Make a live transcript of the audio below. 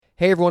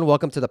Hey everyone,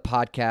 welcome to the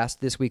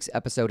podcast. This week's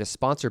episode is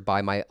sponsored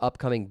by my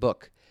upcoming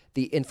book,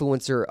 The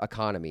Influencer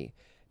Economy.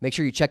 Make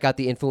sure you check out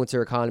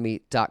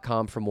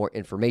theinfluencereconomy.com for more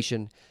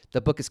information.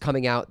 The book is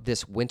coming out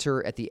this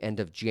winter at the end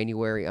of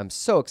January. I'm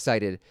so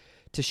excited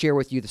to share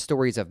with you the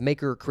stories of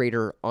maker,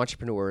 creator,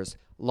 entrepreneurs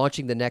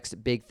launching the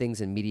next big things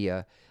in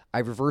media.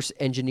 I've reverse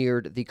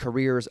engineered the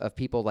careers of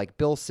people like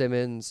Bill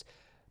Simmons,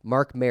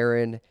 Mark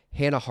Maron,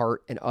 Hannah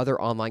Hart, and other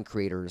online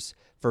creators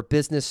for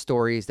business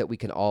stories that we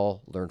can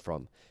all learn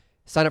from.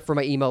 Sign up for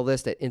my email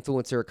list at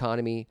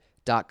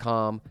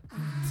influencereconomy.com.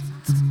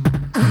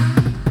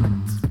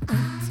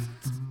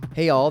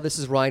 Hey all, this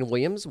is Ryan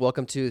Williams.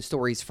 Welcome to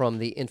Stories from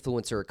the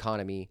Influencer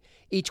Economy.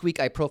 Each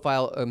week I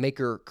profile a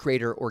maker,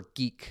 creator, or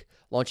geek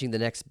launching the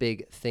next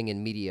big thing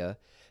in media.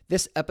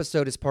 This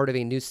episode is part of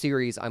a new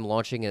series I'm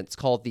launching, and it's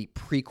called The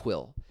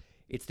Prequel.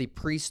 It's the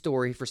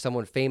pre-story for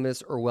someone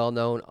famous or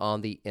well-known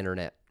on the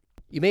internet.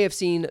 You may have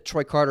seen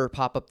Troy Carter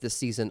pop up this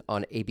season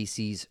on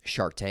ABC's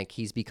Shark Tank.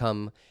 He's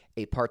become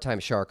a part-time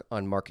shark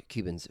on Mark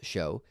Cuban's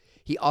show.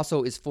 He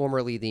also is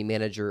formerly the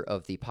manager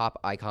of the pop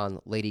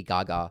icon Lady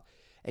Gaga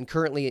and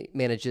currently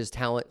manages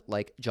talent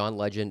like John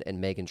Legend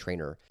and Meghan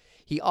Trainor.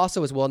 He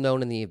also is well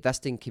known in the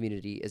investing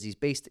community as he's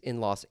based in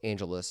Los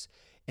Angeles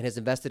and has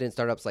invested in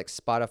startups like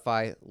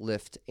Spotify,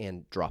 Lyft,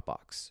 and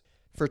Dropbox.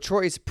 For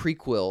Troy's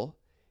prequel,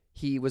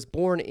 he was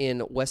born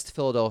in West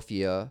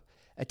Philadelphia,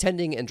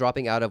 attending and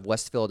dropping out of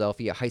West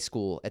Philadelphia High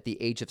School at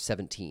the age of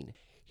 17.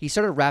 He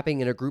started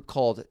rapping in a group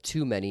called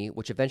Too Many,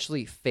 which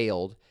eventually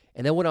failed,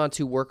 and then went on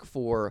to work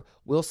for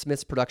Will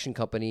Smith's production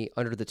company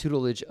under the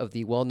tutelage of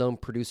the well-known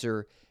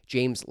producer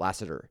James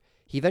Lasseter.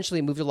 He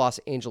eventually moved to Los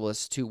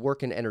Angeles to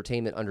work in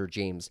entertainment under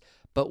James,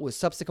 but was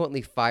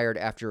subsequently fired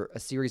after a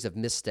series of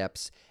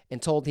missteps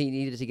and told he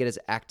needed to get his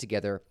act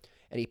together,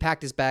 and he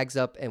packed his bags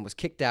up and was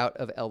kicked out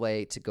of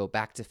LA to go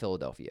back to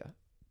Philadelphia.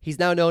 He's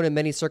now known in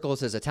many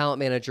circles as a talent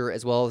manager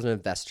as well as an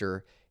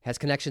investor, has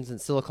connections in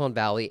Silicon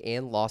Valley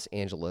and Los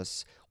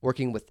Angeles,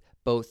 working with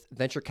both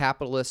venture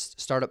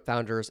capitalists, startup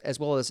founders, as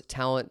well as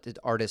talented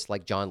artists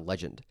like John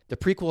Legend. The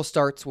prequel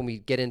starts when we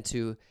get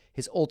into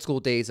his old school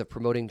days of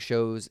promoting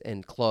shows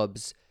and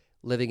clubs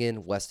living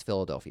in West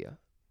Philadelphia.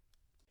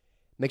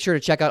 Make sure to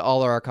check out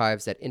all our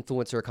archives at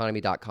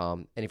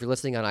influencereconomy.com. And if you're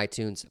listening on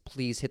iTunes,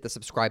 please hit the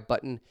subscribe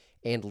button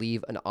and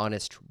leave an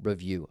honest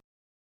review.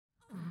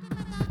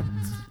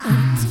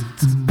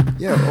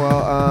 Yeah,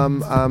 well,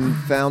 I'm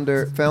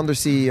founder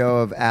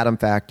CEO of Atom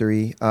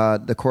Factory.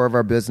 The core of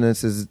our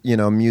business is,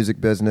 music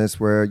business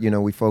where,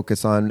 we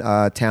focus on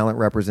talent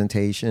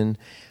representation.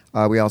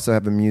 We also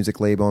have a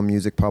music label, a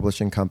music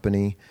publishing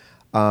company.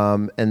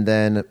 And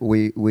then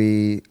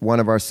one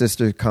of our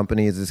sister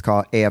companies is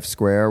called AF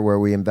Square, where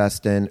we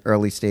invest in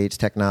early stage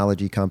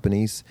technology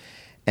companies.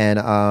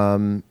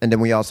 And then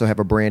we also have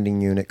a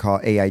branding unit called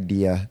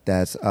A-Idea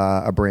that's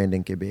a brand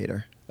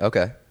incubator.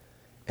 Okay.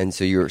 And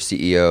so you're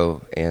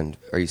CEO, and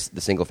are you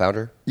the single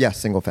founder? Yeah,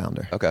 single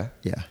founder. Okay.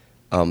 Yeah.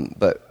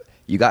 But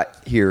you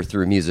got here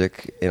through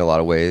music in a lot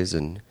of ways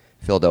in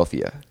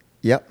Philadelphia.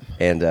 Yep.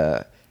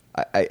 And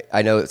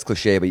I know it's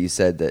cliche, but you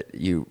said that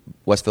you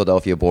West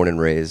Philadelphia, born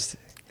and raised.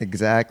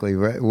 Exactly.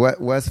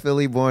 West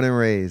Philly, born and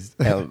raised.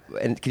 And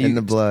can you, in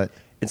the blood.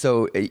 And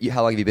so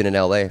how long have you been in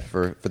LA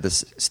for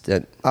this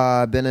stint?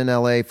 I've been in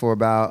LA for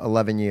about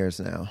 11 years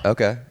now.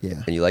 Okay.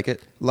 Yeah. And you like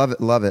it? Love it.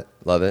 Love it?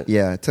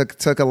 Yeah. It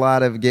took a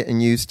lot of getting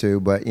used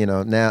to, but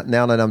now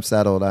that I'm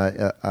settled,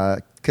 I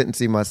couldn't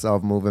see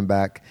myself moving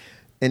back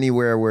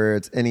anywhere where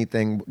it's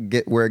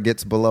where it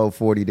gets below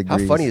 40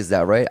 degrees. How funny is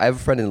that, right? I have a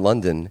friend in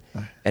London,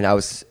 and I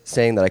was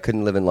saying that I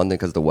couldn't live in London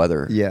because of the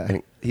weather. Yeah.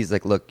 And he's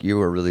like, look, you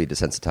are really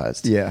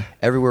desensitized. Yeah.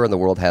 Everywhere in the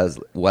world has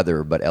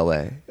weather but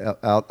LA.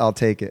 I'll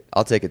take it.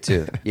 I'll take it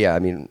too. Yeah, I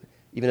mean,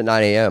 even at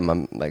 9 a.m.,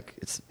 I'm like,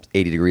 it's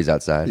 80 degrees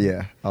outside.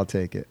 Yeah, I'll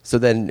take it. So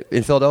then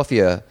in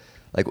Philadelphia,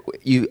 like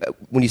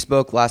when you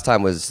spoke last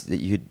time was that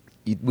you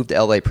moved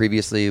to LA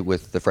previously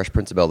with the Fresh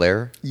Prince of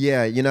Bel-Air?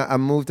 Yeah, I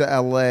moved to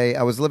LA.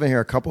 I was living here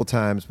a couple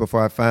times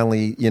before I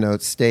finally,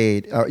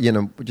 stayed. I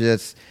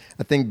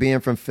think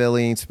being from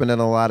Philly and spending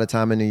a lot of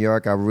time in New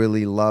York, I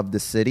really loved the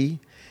city.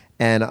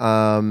 And,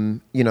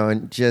 and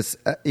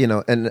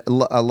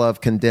I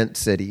love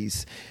condensed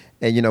cities.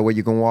 And, where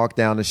you can walk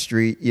down the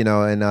street,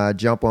 and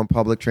jump on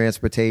public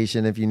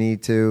transportation if you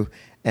need to.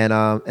 And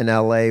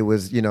LA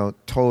was,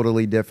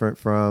 totally different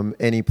from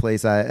any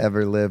place I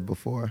ever lived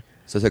before.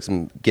 So it took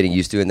some getting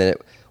used to. And then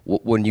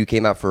when you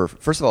came out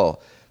first of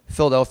all,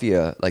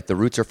 Philadelphia, like the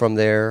roots are from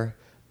there,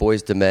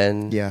 Boys to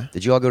Men. Yeah.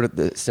 Did you all go to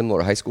the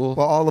similar high school?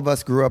 Well, all of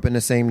us grew up in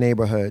the same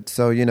neighborhood.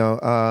 So,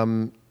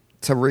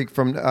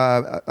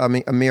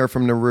 Tariq Amir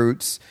from the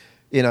Roots,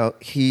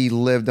 he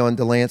lived on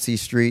Delancey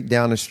Street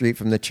down the street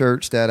from the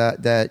church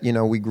that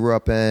we grew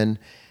up in.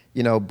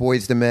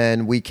 Boys to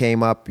Men, we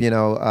came up,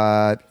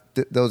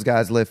 those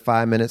guys lived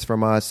 5 minutes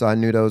from us, so I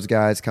knew those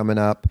guys coming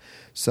up.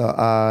 So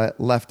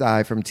Left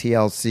Eye from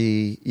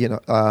TLC,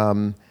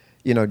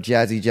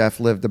 Jazzy Jeff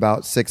lived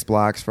about 6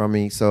 blocks from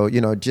me. So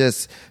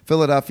just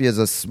Philadelphia is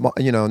a small,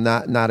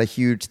 not a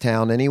huge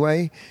town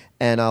anyway.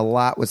 and a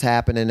lot was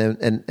happening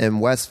in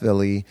West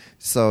Philly.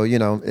 So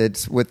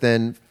it's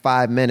within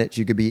 5 minutes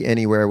you could be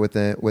anywhere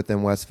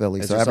within West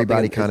Philly. So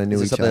everybody kind of knew each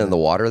other. Is there something in the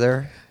water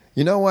there?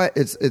 You know what?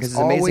 It's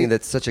amazing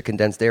that such a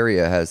condensed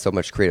area has so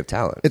much creative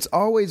talent. It's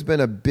always been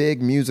a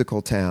big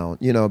musical town,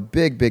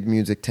 big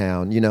music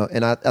town,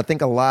 and I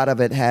think a lot of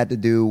it had to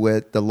do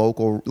with the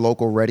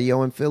local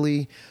radio in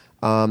Philly,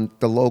 the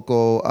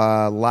local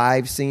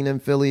live scene in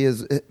Philly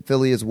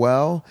as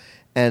well.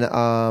 And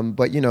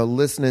but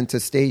listening to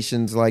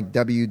stations like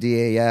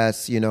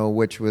WDAS,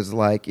 which was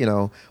like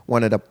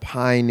one of the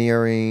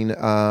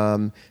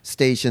pioneering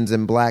stations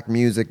in black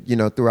music,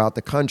 throughout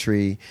the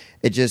country.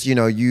 It just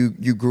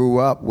you grew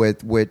up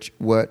with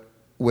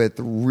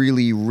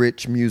really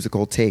rich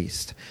musical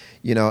taste,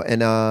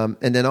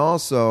 and then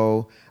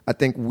also I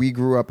think we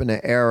grew up in an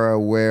era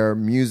where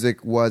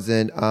music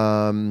wasn't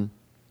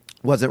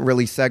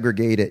really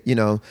segregated,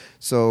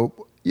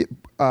 So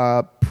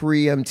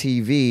pre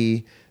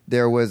MTV.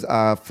 There was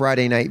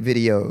Friday night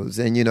videos,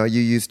 and you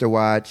used to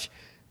watch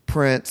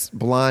Prince,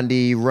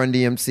 Blondie, Run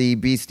DMC,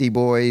 Beastie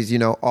Boys,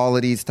 all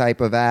of these type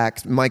of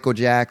acts, Michael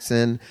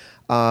Jackson,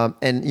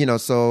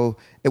 and so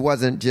it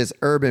wasn't just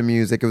urban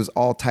music; it was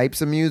all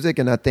types of music.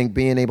 And I think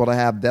being able to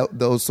have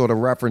those sort of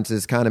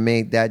references kind of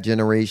made that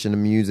generation of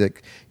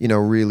music,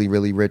 really,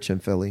 really rich in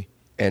Philly.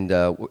 And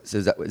so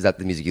is that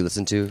the music you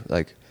listen to,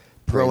 like?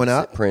 Growing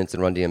up, Prince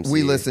and Run DMC.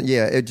 We listened,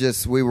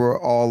 we were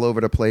all over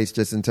the place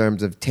just in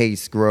terms of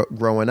taste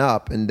growing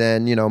up. And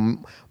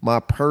then, my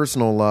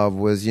personal love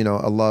was, a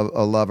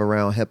love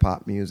around hip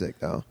hop music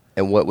though.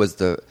 And what was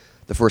the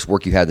first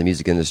work you had in the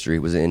music industry?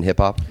 Was it in hip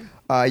hop?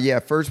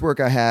 First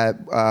work I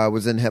had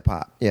was in hip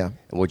hop. Yeah.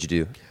 And what'd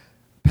you do?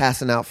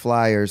 Passing out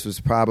flyers was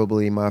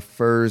probably my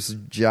first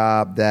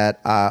job that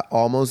I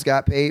almost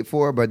got paid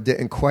for, but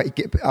didn't quite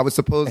get. I was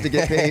supposed to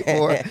get paid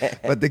for,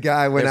 but the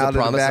guy went out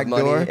of the back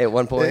door at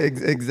one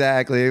point.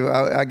 Exactly.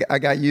 I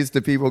got used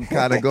to people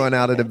kind of going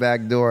out of the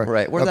back door.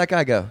 Right. Where'd that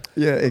guy go?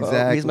 Yeah,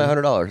 exactly. He's my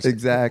 $100.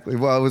 Exactly.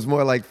 Well, it was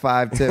more like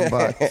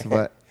 $5-10,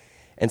 but.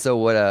 And so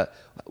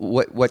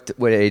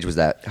what age was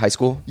that? High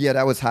school? Yeah,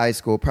 that was high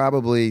school.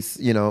 Probably,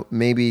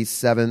 maybe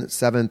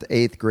seventh,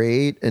 eighth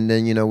grade. And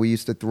then, we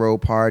used to throw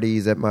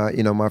parties at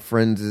my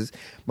friends.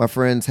 My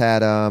friends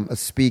had a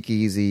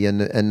speakeasy in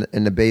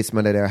the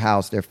basement of their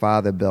house their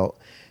father built.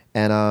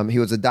 And he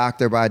was a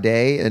doctor by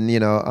day, and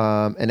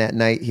and at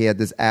night he had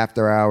this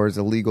after hours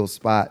illegal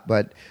spot.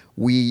 But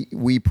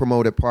we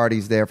promoted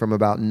parties there from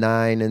about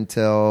 9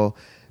 until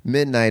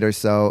midnight or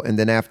so, and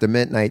then after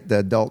midnight the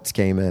adults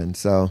came in.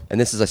 So, and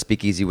this is a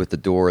speakeasy with the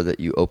door that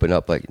you open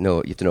up, like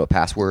you have to know a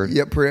password.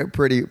 Yeah,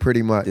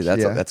 pretty much. Dude,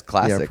 that's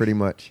classic. Yeah, pretty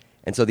much.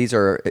 And so this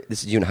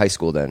is you in high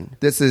school then?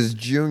 This is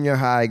junior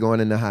high going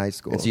into high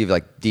school. And so you have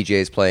like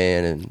DJs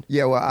playing and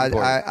yeah. Well,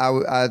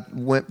 I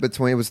went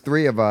between. It was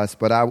 3 of us,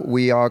 but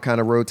we all kind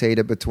of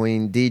rotated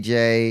between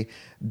DJ,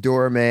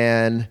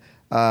 doorman.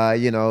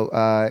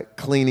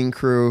 Cleaning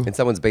crew in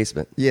someone's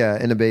basement. Yeah,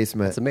 in the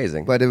basement. It's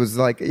amazing. But it was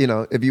like,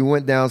 if you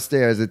went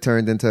downstairs, it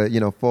turned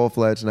into,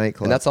 full-fledged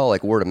nightclub. And that's all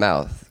like word of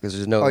mouth because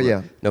there's no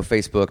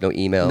Facebook, no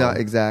email. No,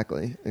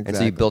 exactly. And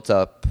so you built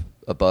up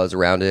a buzz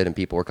around it and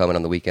people were coming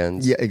on the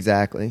weekends. Yeah,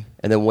 exactly.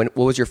 And then what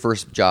was your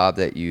first job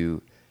that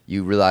you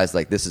realized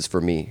like this is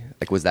for me?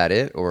 Like was that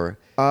it or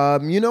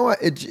you know what?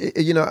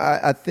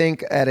 I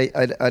think at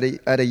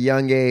a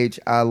young age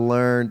I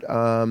learned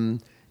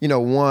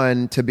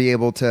one, to be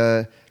able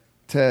to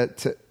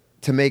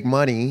make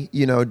money,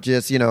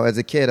 just, as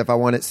a kid, if I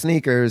wanted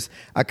sneakers,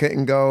 I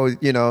couldn't go,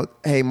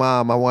 hey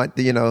mom, I want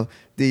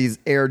these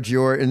Air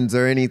Jordans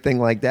or anything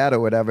like that or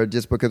whatever,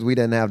 just because we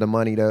didn't have the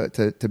money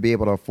to be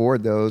able to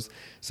afford those.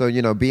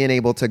 So, being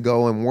able to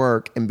go and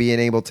work and being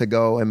able to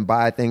go and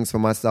buy things for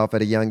myself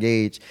at a young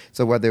age.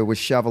 So whether it was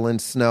shoveling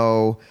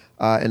snow,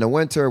 in the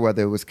winter,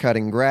 whether it was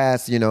cutting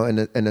grass,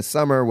 in the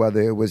summer,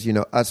 whether it was,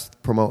 us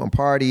promoting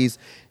parties,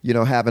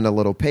 having a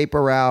little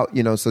paper route,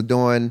 so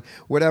doing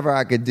whatever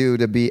I could do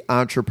to be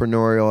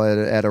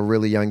entrepreneurial at a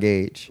really young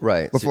age.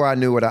 Right. Before I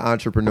knew what an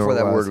entrepreneur was.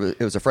 Before that word,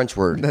 it was a French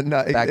word.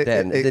 Back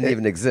then. It didn't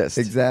even exist.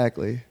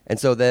 Exactly. And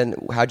so then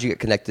how'd you get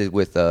connected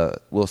with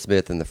Will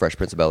Smith and the Fresh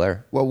Prince of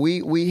Bel-Air? Well,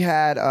 we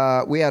had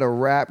a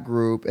rap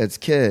group as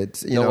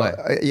kids. No way.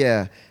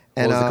 Yeah.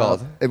 And, what was it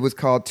called? It was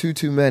called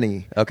Too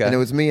Many. Okay. And it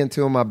was me and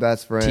 2 of my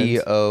best friends.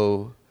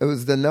 T-O... It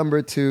was the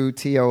number 2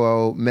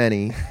 TOO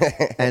Many.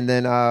 And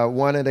then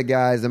one of the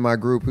guys in my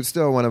group, who's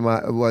still one of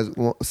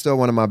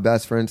my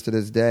best friends to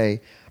this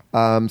day,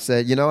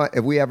 said, what,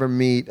 if we ever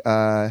meet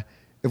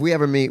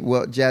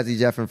Jazzy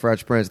Jeff and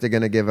Fresh Prince, they're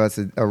going to give us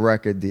a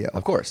record deal.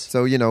 Of course.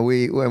 So,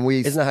 when we...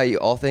 Isn't that how you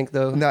all think,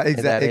 though? No,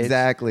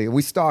 exactly.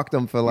 We stalked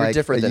them for like a year. You're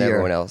different than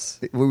everyone else.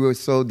 We were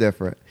so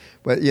different.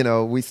 But,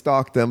 we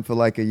stalked them for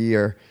like a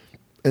year.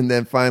 And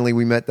then finally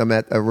we met them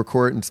at a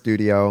recording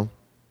studio.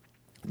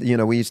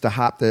 We used to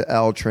hop the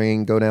L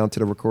train, go down to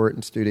the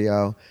recording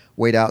studio,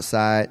 wait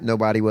outside.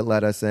 Nobody would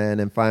let us in.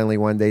 And finally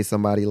one day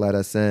somebody let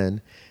us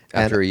in.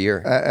 After a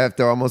year?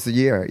 After almost a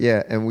year,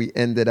 yeah. And we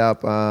ended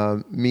up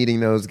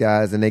meeting those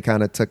guys, and they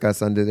kind of took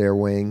us under their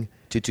wing.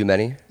 Too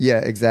many? Yeah,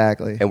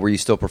 exactly. And were you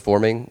still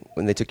performing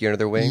when they took you under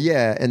their wing?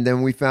 Yeah, and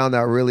then we found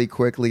out really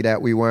quickly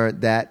that we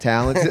weren't that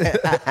talented.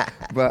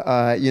 But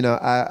I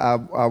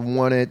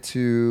wanted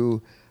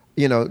to,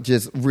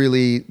 just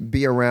really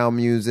be around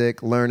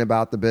music, learn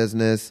about the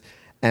business.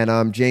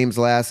 And James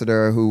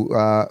Lassiter, who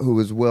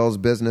was Will's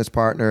business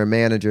partner and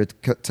manager,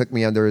 took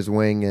me under his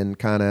wing and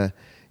kind of,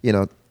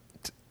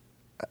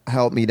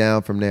 helped me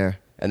down from there.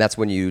 And that's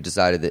when you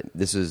decided that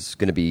this was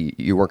going to be,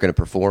 you weren't going to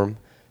perform?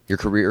 Your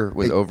career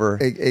was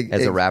over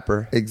as a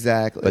rapper?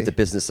 Exactly. But the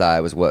business side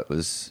was what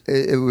was...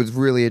 It was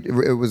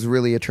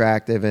really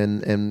attractive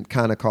and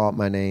kind of called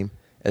my name.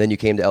 And then you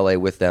came to LA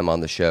with them on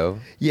the show?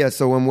 Yeah,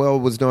 so when Will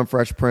was doing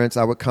Fresh Prince,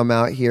 I would come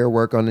out here,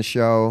 work on the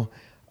show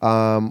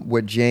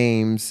with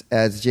James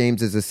as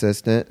James's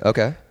assistant.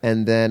 Okay.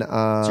 And then...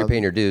 so you're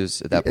paying your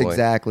dues at that point.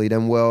 Exactly.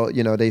 Then Will,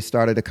 they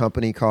started a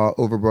company called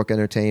Overbrook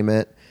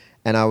Entertainment.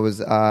 And I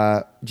was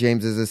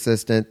James's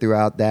assistant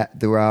throughout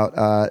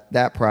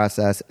that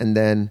process, and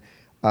then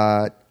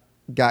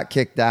got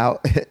kicked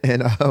out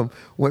and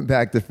went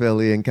back to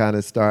Philly and kind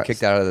of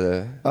kicked out of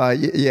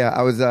the. Yeah,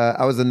 I was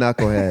a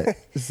knucklehead.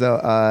 So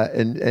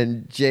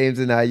and James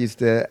and I used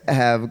to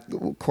have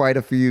quite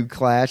a few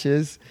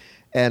clashes,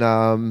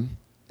 and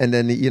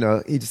then he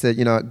just said,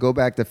 go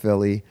back to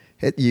Philly.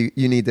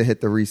 You need to hit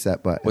the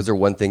reset button. Was there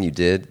one thing you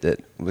did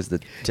that was the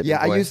tipping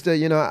point? I used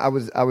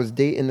to, I was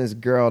dating this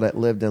girl that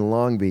lived in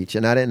Long Beach,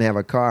 and I didn't have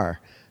a car.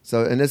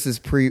 So, and this is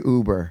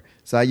pre-Uber.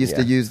 So I used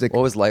to use the...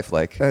 What was life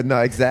like? No,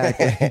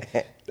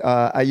 exactly.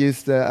 I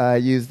used to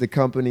use the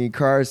company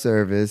car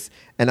service,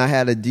 and I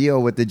had a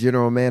deal with the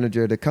general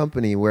manager of the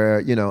company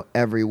where,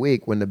 every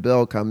week when the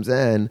bill comes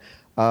in,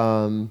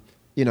 I'll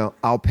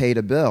pay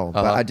the bill.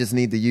 But I just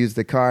need to use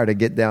the car to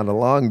get down to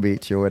Long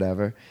Beach or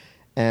whatever.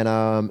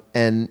 And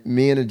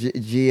me and a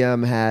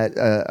GM had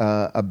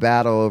a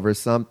battle over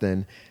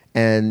something,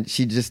 and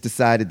she just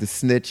decided to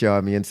snitch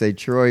on me and say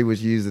Troy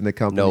was using the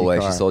company No way,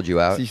 car. she sold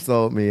you out? She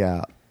sold me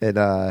out. And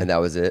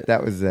that was it?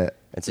 That was it.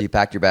 And so you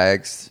packed your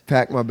bags?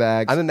 Packed my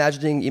bags. I'm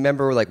imagining, you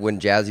remember like when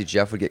Jazzy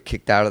Jeff would get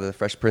kicked out of the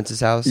Fresh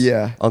Prince's house?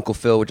 Yeah. Uncle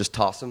Phil would just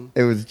toss him?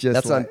 It was just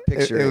That's like, what I'm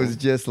picturing. It was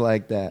just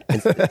like that.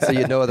 So you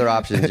had no other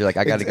options. You're like,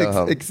 I got to go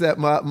home. Except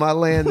my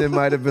landing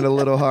might have been a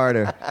little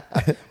harder.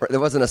 There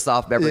wasn't a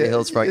soft Beverly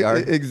Hills front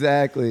yard?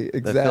 Exactly.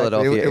 The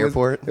Philadelphia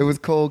airport? It was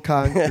cold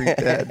concrete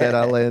that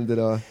I landed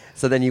on.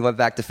 So then you went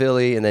back to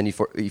Philly, and then you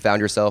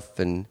found yourself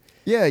and...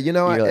 Yeah,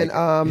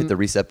 hit the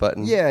reset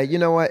button. Yeah, you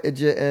know what?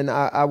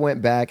 I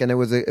went back, and it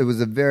was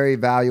a very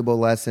valuable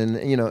lesson.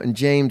 And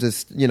James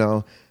is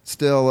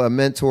still a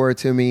mentor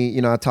to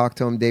me. I talked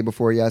to him day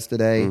before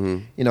yesterday.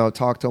 Mm-hmm.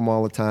 Talk to him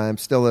all the time.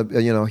 Still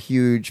a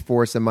huge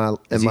force in my life.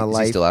 Is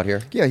he still out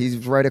here? Yeah,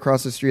 he's right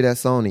across the street at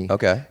Sony.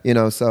 Okay.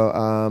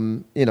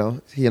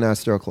 So he and I are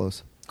still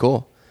close.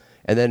 Cool.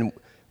 And then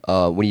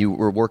when you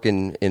were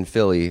working in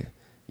Philly,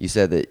 you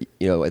said that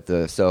at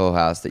the Soho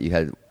House that you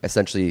had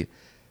essentially.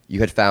 You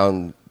had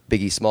found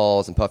Biggie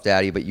Smalls and Puff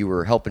Daddy, but you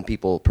were helping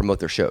people promote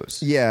their shows.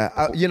 Yeah,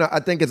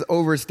 I think it's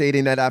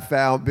overstating that I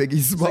found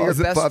Biggie Smalls so your and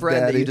best Puff friend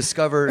Daddy. That you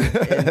discovered.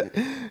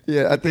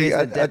 Yeah, I think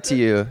a debt to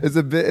you. It's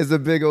a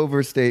big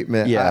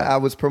overstatement. Yeah, I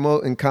was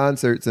promoting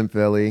concerts in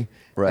Philly.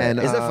 Right. And,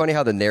 isn't it funny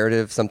how the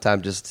narrative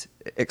sometimes just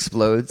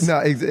explodes? No,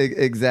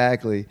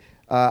 exactly.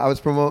 I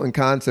was promoting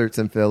concerts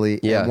in Philly.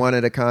 Yeah. And one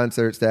of the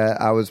concerts that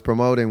I was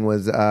promoting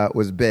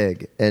was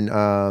big,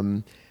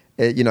 and.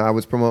 I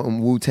was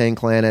promoting Wu-Tang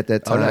Clan at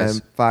that time, nice.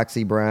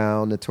 Foxy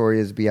Brown,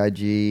 Notorious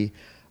B.I.G.,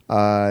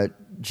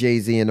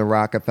 Jay-Z and the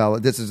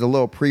Rockefeller. This is a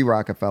little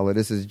pre-Rockefeller.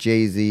 This is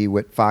Jay-Z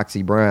with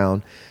Foxy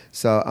Brown.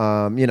 So,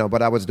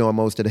 but I was doing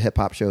most of the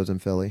hip-hop shows in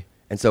Philly.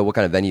 And so what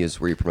kind of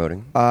venues were you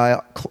promoting?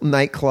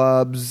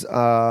 Nightclubs,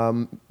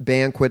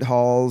 banquet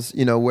halls,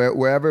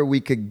 wherever we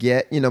could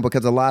get,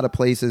 because a lot of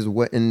places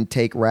wouldn't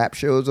take rap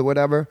shows or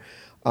whatever.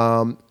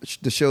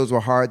 The shows were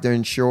hard to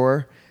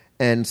insure.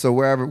 And so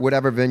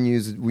whatever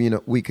venues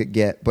we could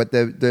get, but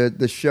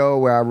the show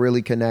where I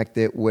really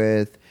connected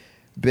with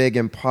Big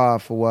and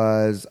Puff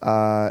was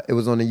it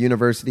was on the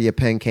University of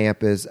Penn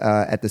campus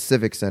at the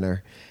Civic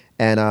Center,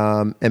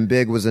 and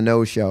Big was a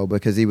no-show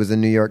because he was in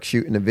New York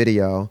shooting a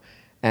video,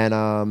 and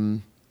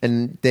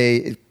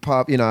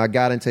Puff, I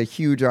got into a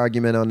huge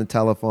argument on the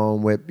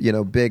telephone with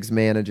Big's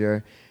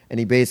manager, and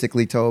he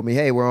basically told me,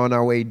 hey, we're on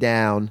our way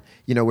down,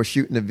 we're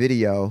shooting a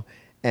video.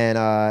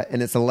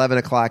 And it's 11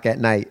 o'clock at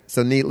night.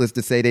 So needless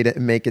to say, they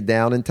didn't make it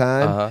down in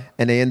time,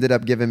 and they ended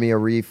up giving me a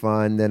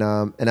refund. And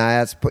I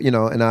asked,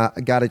 and I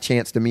got a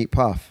chance to meet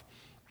Puff,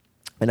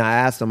 and I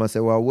asked him, I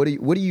said, well, what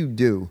do you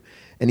do?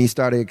 And he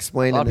started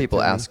explaining. A lot of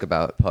people ask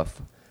about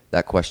Puff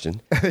that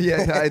question.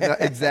 Yeah, no,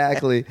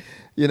 exactly.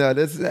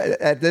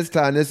 At this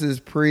time, this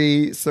is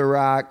pre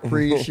Ciroc,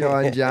 pre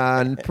Sean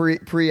John,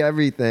 pre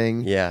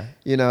everything. Yeah.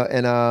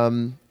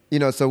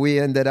 So we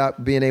ended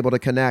up being able to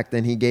connect,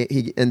 and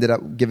he ended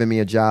up giving me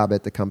a job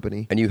at the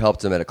company. And you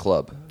helped him at a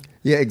club.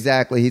 Yeah,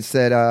 exactly. He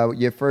said,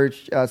 your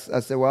first, I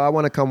said, well, I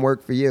want to come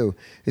work for you.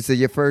 He said,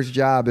 your first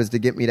job is to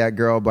get me that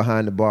girl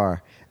behind the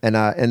bar. And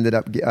I ended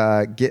up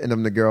getting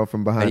him the girl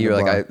from behind the bar.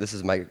 And you're like, this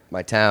is my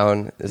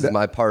town. This is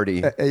my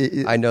party.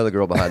 I know the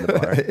girl behind the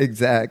bar.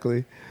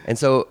 Exactly. And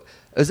so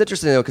it was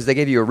interesting, though, because they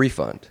gave you a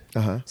refund.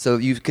 Uh-huh. So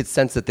you could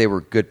sense that they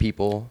were good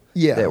people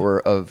Yeah. that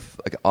were of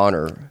like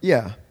honor.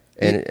 Yeah.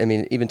 And I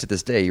mean, even to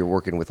this day, you're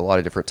working with a lot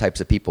of different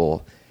types of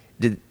people.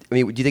 Do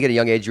you think at a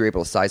young age you were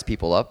able to size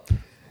people up?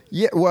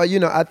 Yeah, well,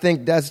 I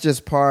think that's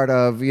just part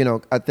of,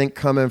 I think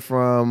coming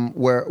from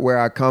where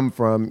I come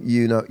from,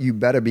 you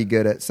better be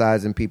good at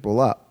sizing people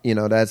up.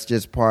 That's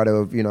just part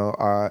of,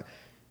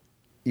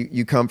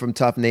 you come from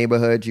tough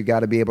neighborhoods. You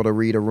got to be able to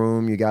read a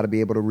room. You got to be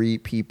able to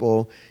read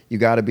people. You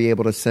got to be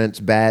able to sense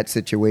bad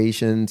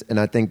situations. And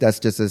I think that's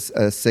just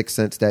a sixth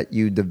sense that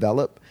you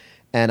develop.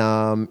 And,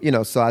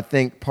 so I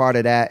think part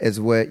of that is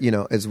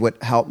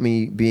what helped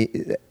me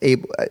be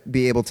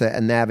able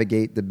to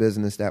navigate the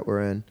business that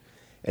we're in.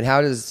 And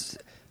how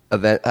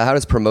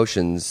does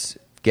promotions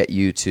get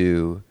you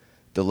to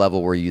the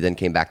level where you then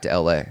came back to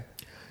LA?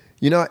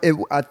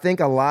 I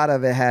think a lot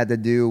of it had to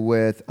do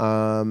with,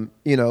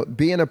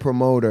 being a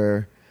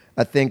promoter.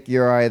 I think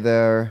you're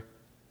either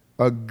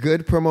a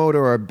good promoter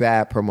or a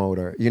bad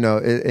promoter.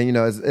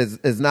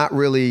 It's not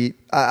really.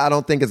 I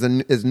don't think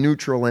is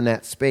neutral in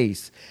that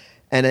space.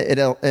 And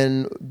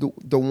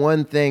the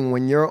one thing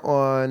when you're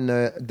on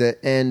the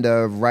end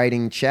of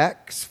writing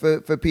checks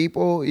for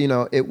people,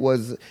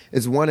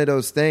 it's one of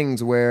those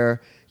things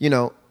where,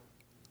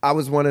 I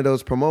was one of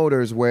those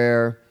promoters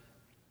where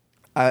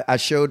I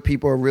showed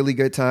people a really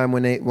good time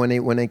when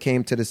they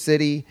came to the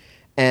city.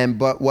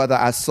 But whether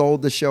I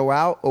sold the show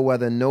out or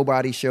whether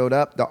nobody showed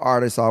up, the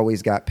artist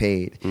always got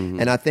paid. Mm-hmm.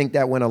 And I think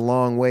that went a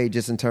long way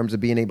just in terms of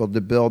being able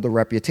to build a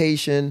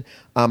reputation.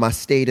 I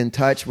stayed in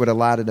touch with a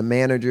lot of the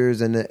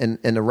managers and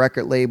the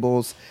record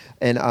labels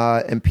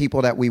and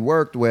people that we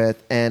worked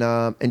with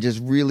and just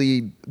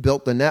really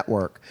built the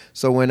network.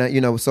 So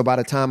when so by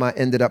the time I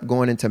ended up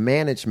going into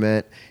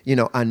management,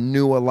 I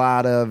knew a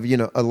lot of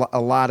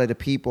a lot of the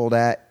people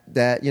that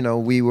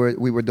we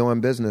were doing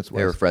business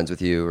with. They were friends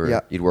with you,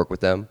 or You'd work with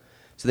them.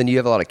 So then you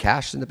have a lot of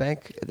cash in the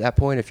bank at that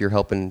point if you're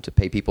helping to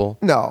pay people?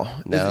 No.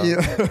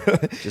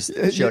 Just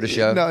show to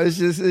show? No,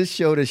 it's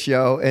show to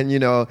show. And,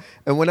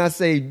 and when I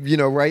say,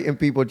 writing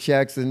people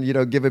checks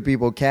and, giving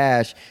people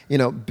cash,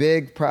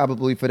 big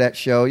probably for that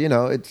show,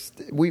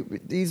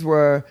 these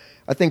were,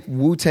 I think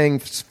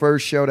Wu-Tang's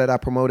first show that I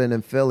promoted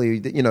in Philly,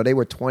 they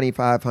were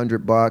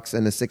 $2,500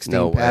 in a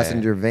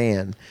 16-passenger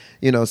van.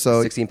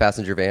 So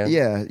 16-passenger van?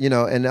 Yeah,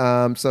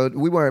 and so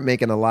we weren't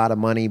making a lot of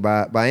money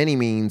by any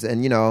means.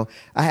 And,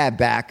 I had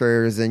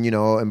backers and,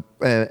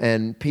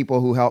 and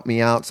people who helped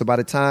me out. So by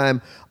the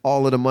time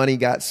all of the money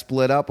got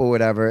split up or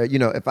whatever,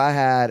 if I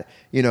had,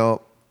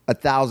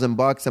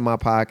 $1,000 in my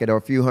pocket or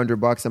a few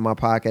 $100 in my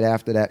pocket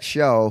after that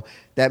show,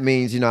 that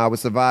means, I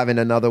was surviving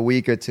another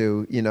week or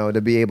two,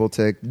 to be able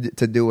to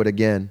do it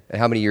again. And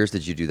how many years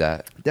did you do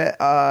that?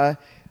 I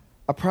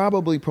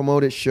probably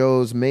promoted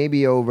shows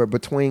maybe over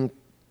between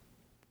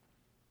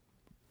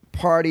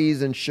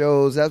parties and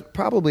shows. That's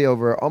probably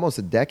over almost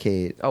a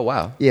decade. Oh,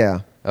 wow.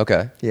 Yeah.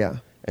 Okay. Yeah.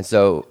 And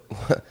so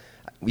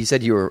you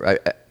said you were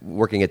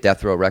working at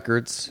Death Row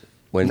Records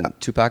when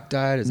Tupac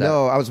died?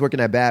 No, I was working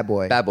at Bad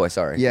Boy. Bad Boy,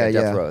 sorry. Yeah,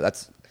 Death Row.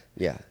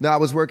 Yeah. No, I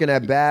was working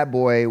at Bad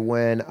Boy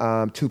when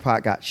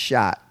Tupac got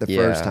shot the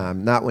first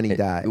time, not when he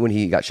died. When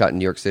he got shot in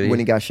New York City? When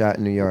he got shot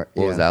in New York.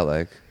 What was that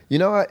like?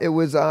 It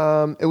was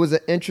an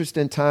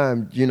interesting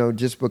time,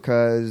 just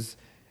because,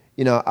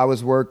 I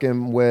was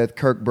working with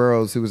Kirk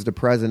Burroughs, who was the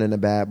president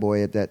of Bad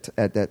Boy at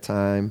that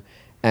time,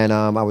 and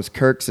I was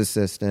Kirk's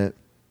assistant.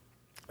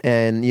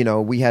 And,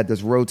 we had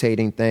this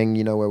rotating thing,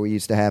 where we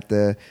used to have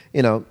to,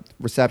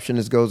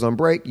 receptionist goes on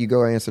break, you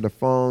go answer the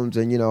phones,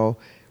 and,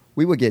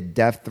 we would get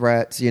death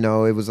threats. It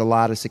was a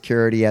lot of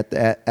security at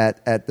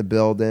the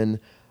building.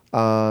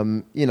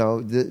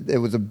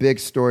 It was a big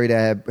story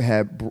that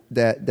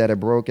had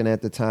broken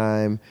at the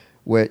time.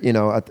 Where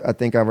I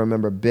think I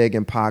remember Big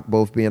and Pac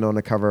both being on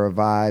the cover of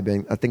Vibe,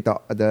 and I think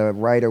the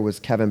writer was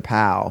Kevin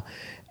Powell,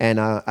 and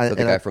the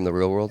guy from The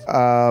Real World.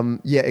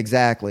 Yeah,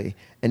 exactly.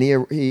 And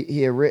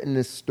he had written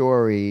this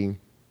story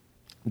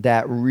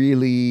that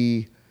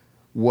really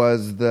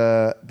was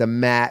the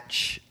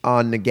match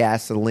on the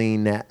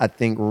gasoline that I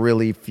think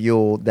really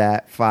fueled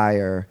that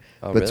fire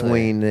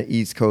between the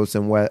East Coast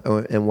and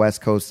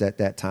West Coast at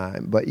that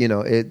time. But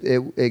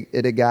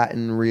it had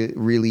gotten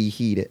really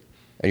heated.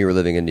 And you were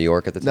living in New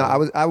York at the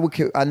time? No,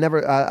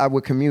 I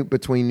would commute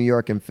between New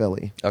York and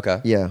Philly.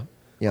 Okay. Yeah.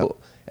 Cool.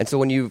 And so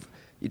when you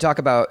talk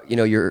about,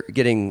 you're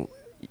in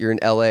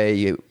LA,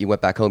 you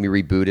went back home, you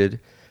rebooted.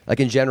 Like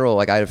in general,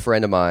 like I had a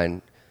friend of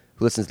mine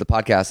who listens to the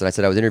podcast, and I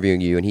said I was interviewing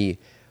you, and he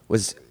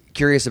was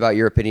curious about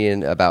your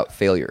opinion about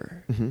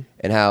failure. Mm-hmm.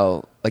 And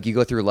how, like, you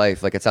go through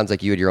life, like it sounds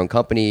like you had your own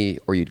company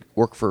or you'd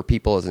work for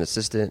people as an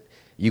assistant.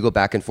 You go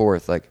back and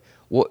forth. Like,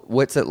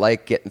 what's it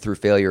like getting through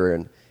failure?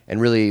 And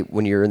really,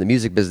 when you're in the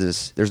music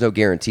business, there's no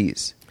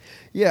guarantees.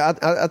 Yeah,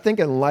 I think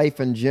in life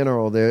in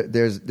general,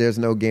 there's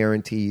no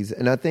guarantees,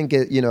 and I think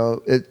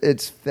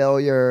it's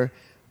failure.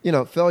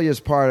 Failure is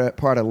part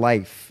of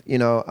life.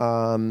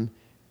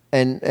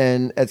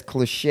 And as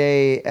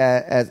cliche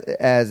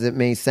as it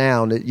may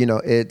sound,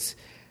 it's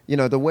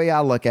the way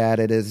I look at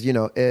it is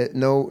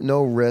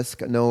no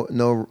risk,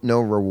 no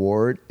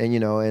reward, and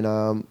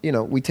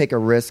we take a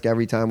risk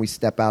every time we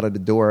step out of the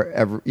door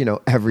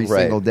every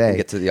Right. single day. And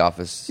get to the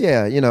office.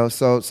 Yeah,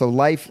 so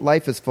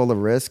life is full of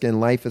risk and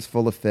life is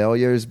full of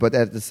failures, but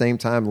at the same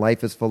time,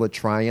 life is full of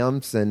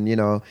triumphs and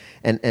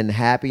and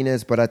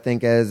happiness. But I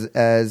think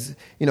as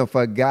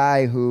for a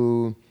guy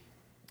who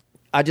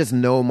I just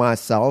know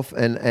myself,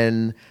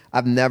 and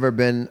I've never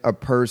been a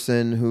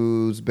person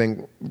who's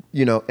been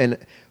and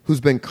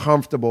who's been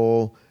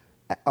comfortable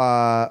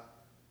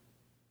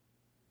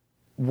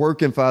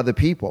working for other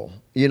people.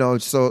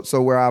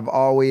 So where I've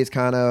always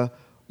kind of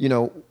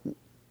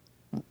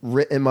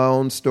written my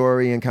own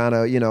story and kind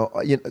of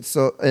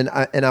so and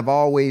I've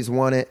always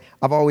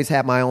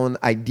had my own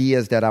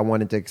ideas that I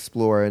wanted to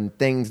explore and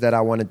things that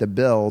I wanted to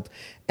build,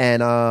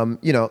 and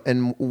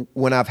and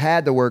when I've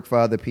had to work for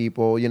other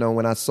people,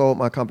 when I sold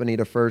my company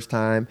the first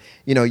time,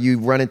 you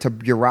run into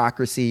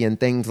bureaucracy and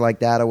things like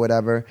that or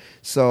whatever.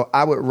 So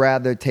I would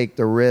rather take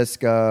the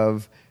risk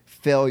of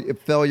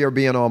failure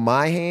being on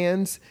my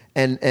hands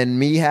and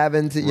me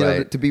having to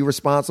Right. to be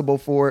responsible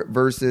for it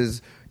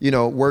versus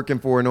working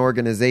for an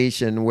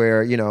organization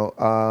where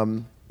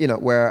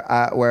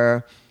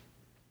where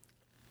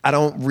I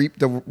don't reap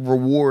the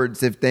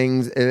rewards if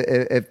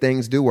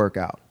things do work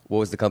out. What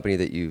was the company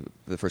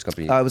the first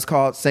company? It was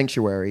called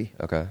Sanctuary.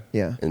 Okay.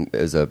 Yeah. And it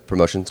was a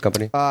promotions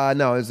company?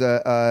 No, it was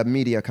a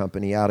media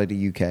company out of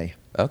the UK.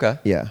 Okay.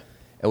 Yeah.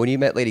 And when you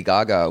met Lady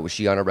Gaga, was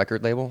she on a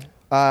record label?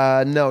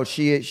 No,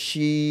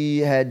 she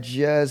had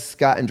just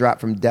gotten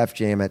dropped from Def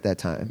Jam at that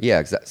time. Yeah,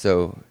 exactly.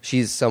 So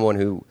she's someone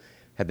who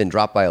had been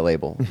dropped by a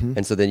label. Mm-hmm.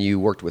 And so then you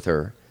worked with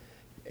her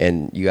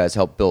and you guys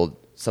helped build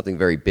something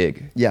very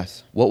big.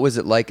 Yes. What was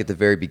it like at the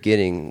very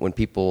beginning when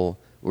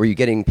were you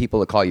getting people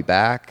to call you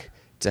back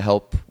to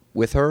help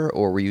with her,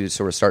 or were you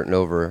sort of starting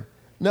over?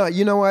 No,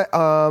 you know what?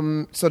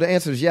 So the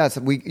answer is yes.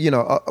 We,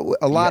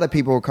 a lot of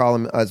people are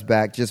calling us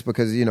back just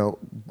because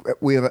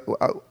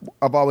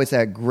I've always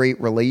had great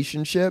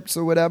relationships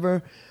or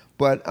whatever.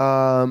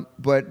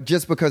 But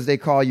just because they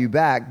call you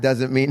back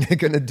doesn't mean they're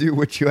going to do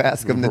what you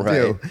ask them to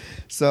do.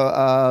 So,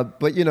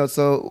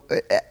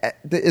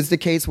 it's the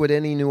case with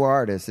any new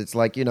artist. It's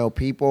like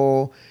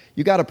people.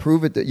 You got to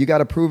prove it. You got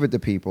to prove it to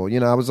people.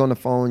 I was on the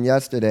phone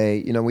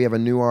yesterday. We have a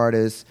new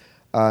artist.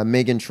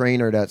 Megan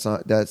Trainor that's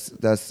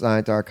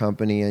signed to our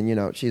company,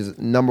 and she's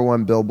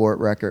 #1 Billboard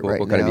record right now.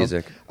 What kind of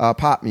music?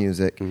 Pop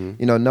music.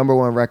 Mm-hmm.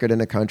 #1 record in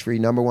the country,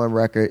 #1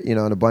 record in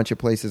a bunch of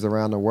places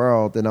around the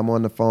world. And I'm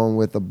on the phone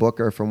with a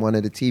booker from one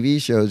of the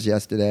TV shows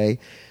yesterday,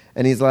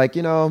 and he's like,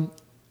 I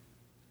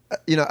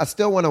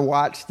still want to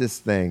watch this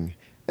thing.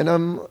 And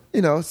I'm,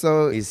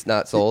 so He's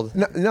not sold?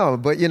 No,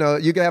 but you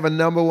can have a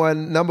number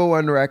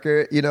one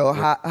record,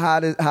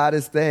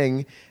 hottest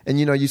thing, and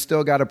you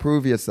still got to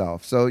prove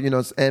yourself. So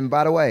and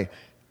by the way,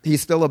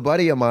 he's still a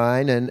buddy of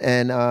mine,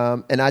 and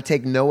I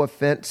take no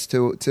offense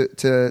to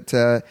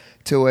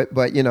it,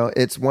 but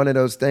it's one of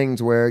those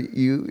things where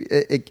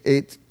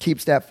it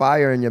keeps that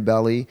fire in your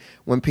belly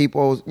when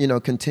people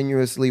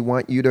continuously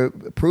want you to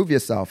prove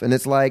yourself, and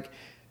it's like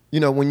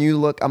when you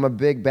look, I'm a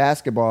big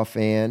basketball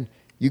fan.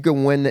 You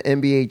can win the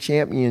NBA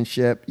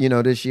championship,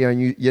 this year,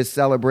 and you're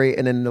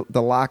celebrating in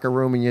the locker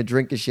room and you're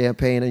drinking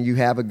champagne and you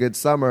have a good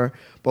summer.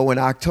 But when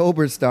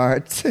October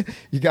starts,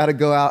 you got to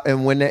go out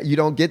and win that. You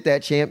don't get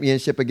that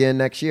championship again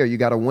next year. You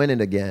got to win it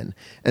again.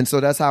 And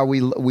so that's how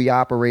we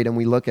operate and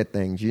we look at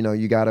things.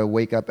 You got to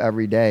wake up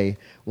every day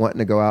wanting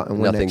to go out and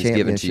win that Nothing's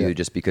championship. given to you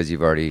just because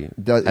you've already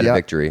had a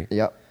victory.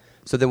 Yep.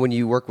 So then when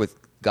you work with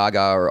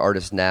Gaga or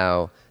artists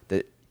now,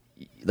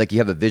 like you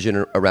have a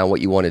vision around what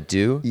you want to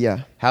do.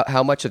 Yeah.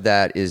 How much of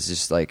that is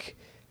just like,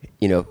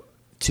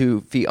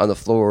 2 feet on the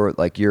floor,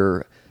 like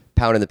you're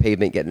pounding the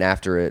pavement, getting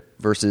after it,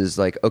 versus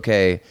like,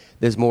 okay,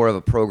 there's more of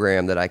a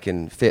program that I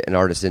can fit an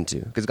artist into?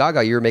 Because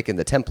Gaga, you're making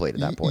the template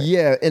at that point.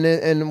 Yeah,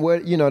 and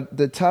what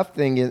the tough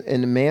thing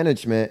in the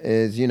management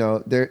is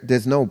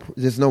there's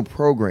no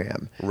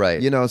program,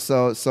 Right.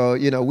 So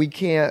we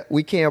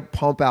can't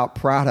pump out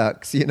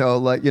products,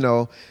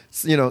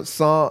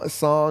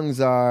 songs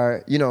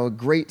are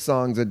great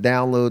songs are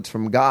downloads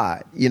from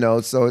God,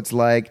 so it's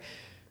like.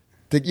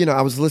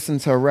 I was listening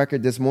to a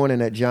record this morning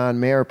that John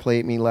Mayer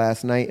played me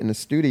last night in the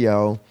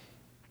studio.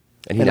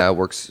 And he now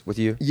works with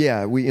you?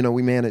 Yeah, we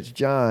manage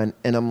John,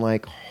 and I'm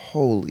like,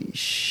 holy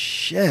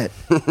shit,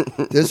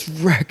 this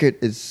record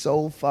is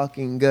so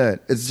fucking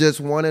good. It's just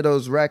one of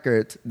those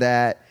records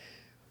that,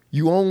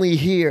 you only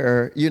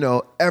hear,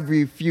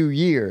 every few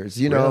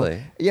years,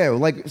 Really? Yeah,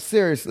 like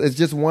seriously, it's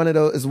just one of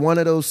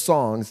those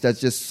songs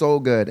that's just so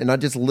good. And I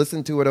just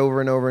listened to it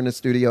over and over in the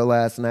studio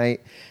last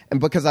night.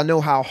 And because I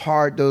know how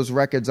hard those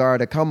records are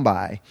to come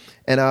by.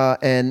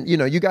 And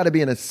you got to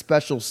be in a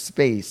special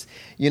space.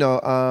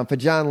 For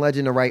John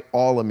Legend to write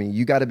All of Me,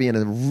 you got to be in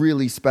a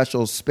really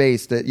special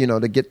space to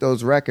get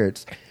those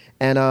records.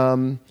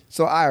 And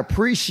so I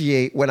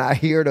appreciate when I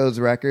hear those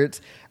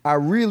records. I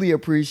really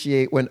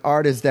appreciate when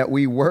artists that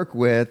we work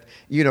with,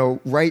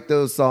 write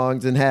those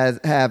songs and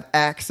have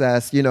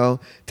access, to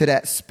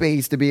that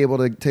space to be able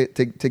to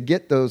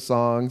get those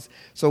songs.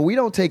 So we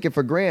don't take it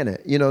for granted,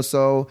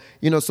 So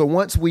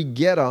once we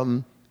get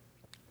them,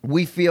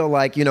 we feel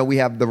like, we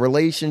have the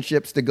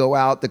relationships to go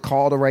out, to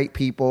call the right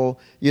people,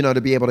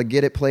 to be able to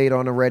get it played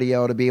on the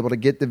radio, to be able to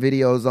get the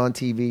videos on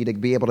TV, to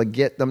be able to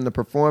get them to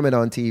perform it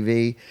on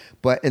TV.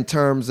 But in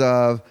terms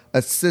of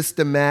a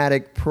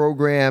systematic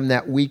program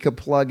that we could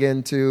plug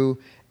into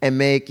and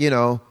make,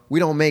 we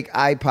don't make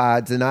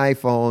iPods and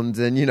iPhones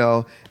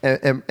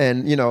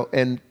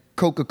and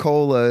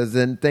Coca-Colas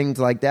and things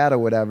like that or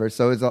whatever.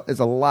 So it's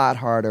a lot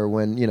harder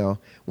when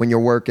you're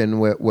working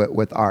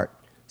with art.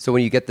 So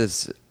when you get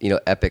this,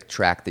 epic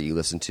track that you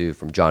listen to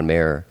from John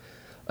Mayer,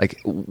 like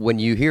when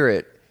you hear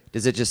it,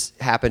 does it just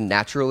happen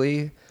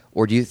naturally,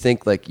 or do you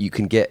think like you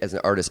can get as an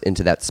artist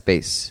into that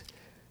space?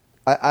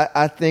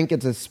 I think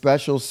it's a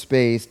special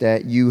space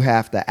that you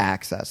have to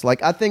access.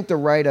 Like I think to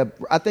write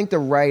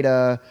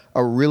a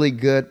really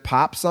good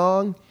pop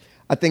song,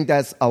 I think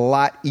that's a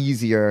lot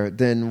easier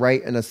than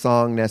writing a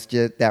song that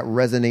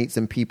resonates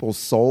in people's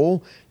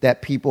soul,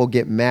 that people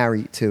get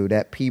married to,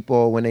 that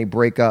people, when they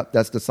break up,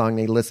 that's the song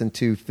they listen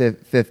to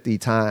 50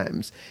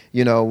 times.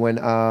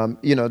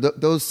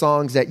 Those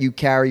songs that you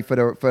carry for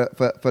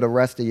the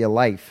rest of your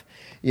life.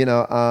 What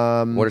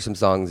are some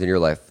songs in your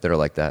life that are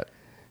like that?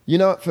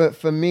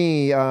 For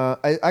me, I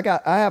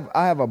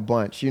have a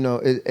bunch.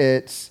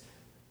 It's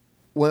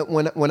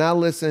when I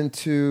listen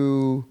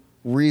to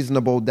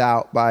Reasonable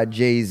Doubt by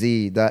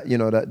Jay-Z,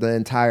 the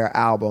entire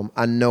album,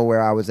 I know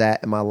where I was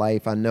at in my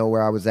life. I know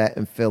where I was at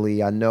in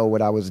Philly. I know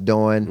what I was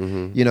doing.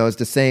 Mm-hmm. It's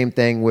the same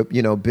thing with,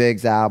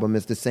 Big's album.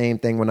 It's the same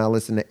thing when I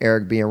listen to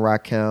Eric B. and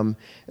Rakim.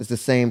 It's the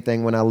same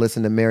thing when I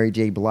listen to Mary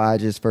J.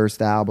 Blige's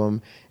first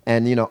album.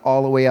 And,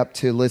 all the way up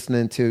to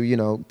listening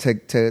to,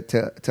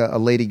 to a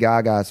Lady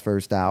Gaga's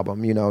first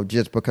album,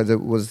 just because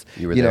it was,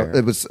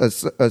 it was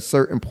a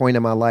certain point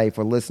in my life,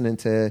 or listening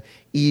to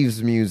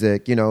Eve's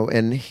music,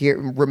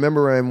 and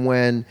remembering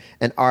when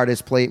an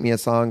artist played me a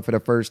song for the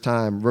first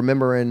time,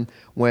 remembering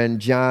when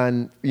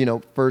John,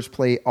 first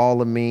played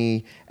All of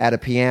Me at a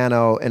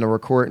piano in a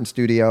recording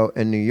studio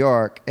in New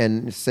York,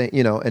 and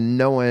and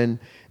knowing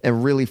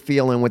and really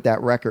feeling what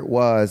that record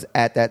was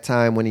at that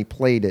time when he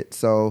played it.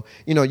 So,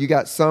 you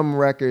got some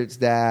records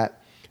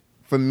that,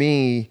 for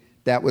me,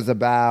 that was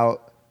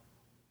about,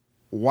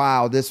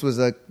 wow, this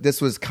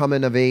was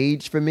coming of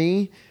age for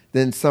me.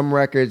 Then some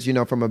records,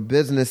 from a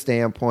business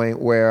standpoint,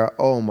 where,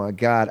 oh my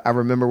God, I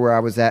remember where I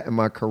was at in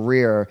my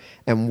career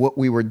and what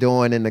we were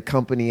doing in the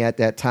company at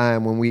that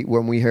time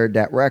when we heard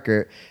that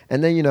record.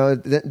 And then,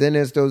 then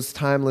there's those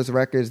timeless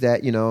records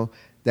that,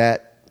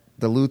 that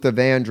the Luther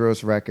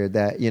Vandross record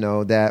that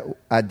that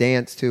I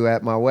danced to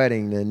at my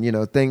wedding, and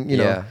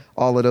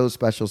all of those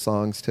special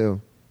songs too.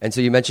 And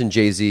so you mentioned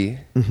Jay-Z,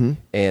 mm-hmm.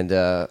 and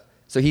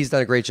so he's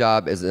done a great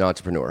job as an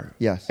entrepreneur.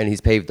 Yes, and he's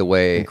paved the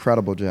way.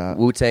 Incredible job.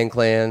 Wu-Tang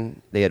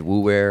Clan, they had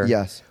Wu-Wear.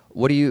 Yes.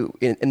 What do you?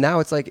 And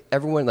now it's like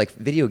everyone, like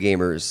video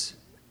gamers,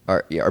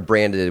 are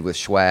branded with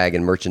swag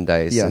and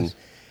merchandise. Yes. And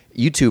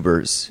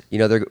YouTubers,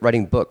 they're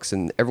writing books,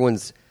 and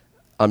everyone's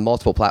on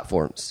multiple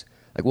platforms.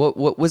 Like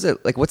what was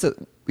it like? What's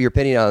your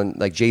opinion on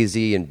like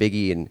Jay-Z and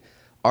Biggie and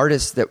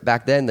artists that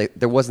back then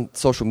there wasn't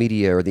social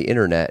media or the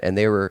internet, and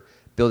they were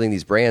building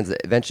these brands that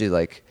eventually,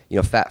 like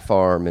Fat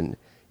Farm and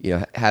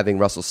having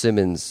Russell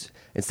Simmons,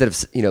 instead of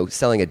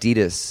selling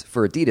Adidas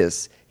for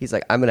Adidas, he's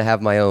like, I'm going to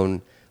have my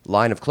own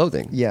line of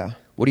clothing. Yeah.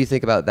 What do you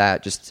think about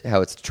that? Just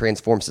how it's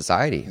transformed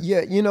society.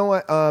 Yeah, you know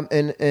what?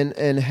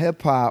 In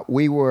hip hop,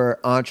 we were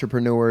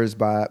entrepreneurs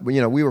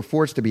we were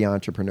forced to be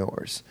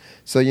entrepreneurs.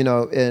 So I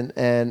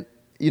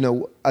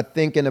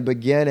think in the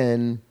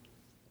beginning,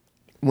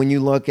 when you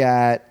look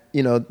at,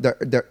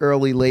 the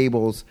early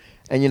labels,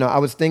 and, I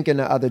was thinking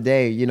the other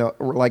day,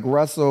 like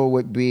Russell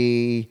would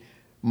be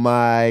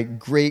my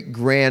great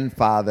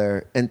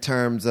grandfather in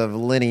terms of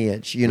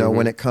lineage, mm-hmm.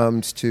 when it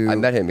comes to. I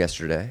met him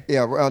yesterday.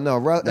 Yeah,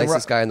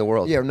 nicest guy in the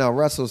world. Yeah, no,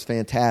 Russell's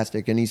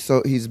fantastic, and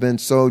he's been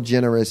so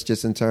generous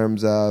just in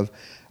terms of,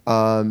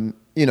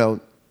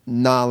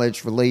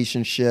 knowledge,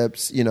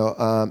 relationships,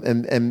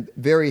 and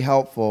very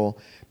helpful.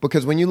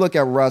 Because when you look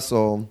at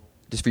Russell...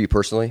 Just for you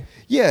personally?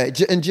 Yeah,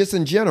 and just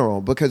in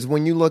general. Because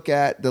when you look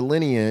at the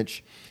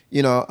lineage,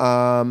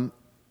 I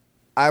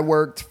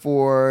worked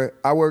for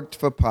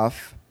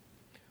Puff.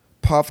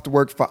 Puff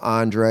worked for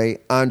Andre.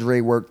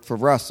 Andre worked for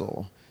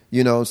Russell.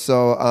 Who's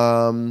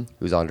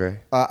Andre?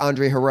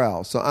 Andre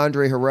Harrell. So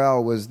Andre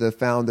Harrell was the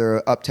founder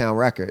of Uptown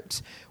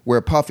Records, where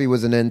Puffy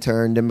was an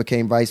intern, then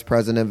became vice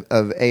president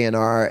of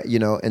A&R,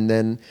 and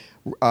then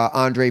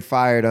Andre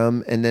fired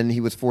him, and then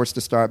he was forced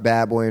to start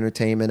Bad Boy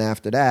Entertainment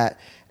after that.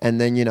 And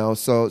then,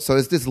 so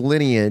it's this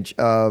lineage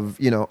of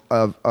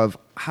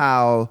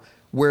how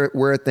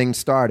where things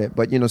started.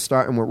 But,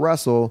 starting with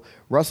Russell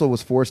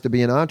was forced to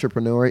be an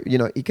entrepreneur.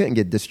 He couldn't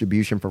get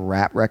distribution for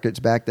rap records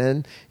back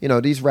then.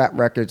 These rap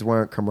records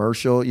weren't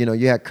commercial.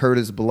 You had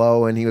Curtis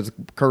Blow, and he was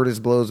Curtis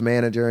Blow's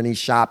manager, and he's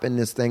shopping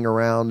this thing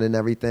around and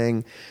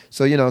everything.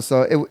 So,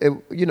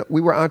 we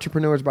were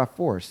entrepreneurs by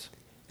force.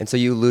 And so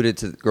you alluded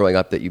to growing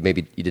up that you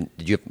didn't,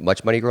 did you have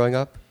much money growing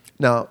up?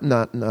 No,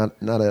 not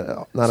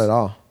at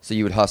all. So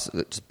you would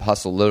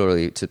hustle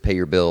literally to pay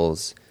your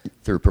bills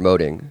through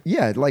promoting.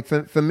 Yeah, like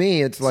for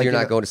me, it's like you're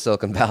not going to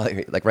Silicon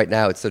Valley. Like right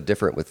now, it's so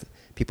different with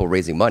people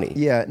raising money.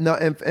 Yeah,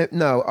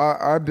 no.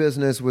 Our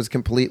business was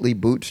completely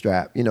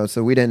bootstrapped.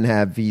 So we didn't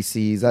have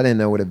VCs. I didn't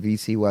know what a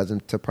VC was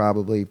until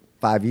probably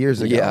 5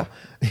 years ago.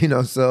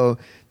 Yeah. So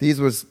these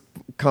was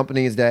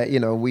companies that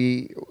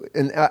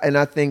and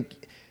I think.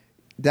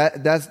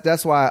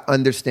 That's why I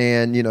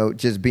understand,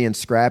 just being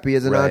scrappy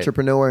as an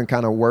entrepreneur and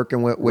kind of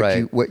working with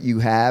what you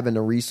have and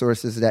the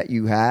resources that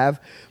you have,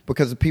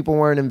 because people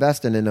weren't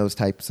investing in those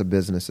types of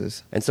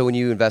businesses. And so when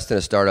you invest in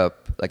a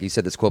startup, like you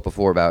said this quote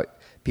before about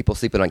people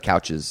sleeping on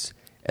couches,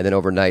 and then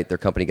overnight their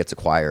company gets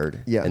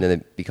acquired, and then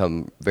they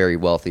become very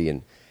wealthy,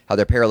 and how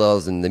there are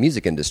parallels in the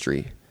music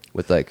industry.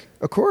 With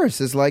of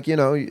course, it's like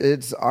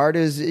it's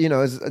artists.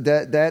 Is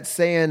that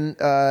saying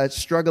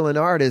struggling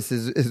artist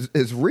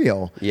is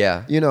real.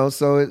 Yeah.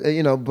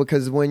 So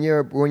because when you're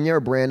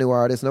a brand new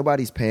artist,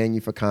 nobody's paying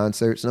you for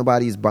concerts,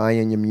 nobody's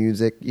buying your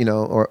music,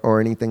 or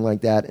anything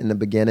like that in the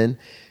beginning.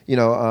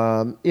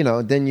 Then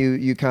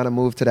you kind of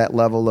move to that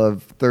level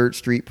of Third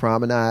Street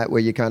Promenade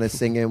where you're kind of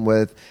singing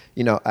with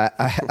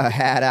a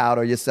hat out,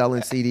 or you're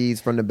selling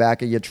CDs from the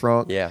back of your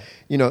trunk. Yeah.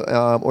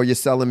 Or you're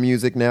selling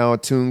music now,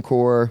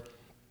 TuneCore.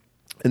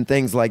 And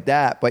things like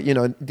that, but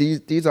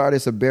these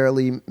artists are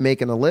barely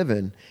making a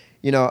living.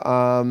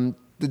 The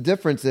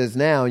difference is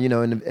now, in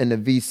the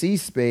VC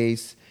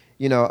space,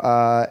 in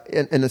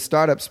the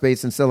startup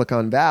space in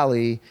Silicon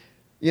Valley,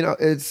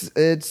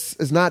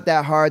 it's not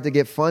that hard to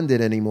get funded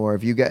anymore.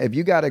 If you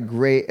got a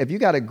great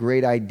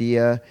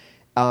idea,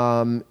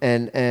 and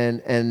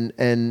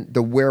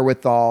the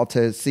wherewithal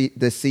to see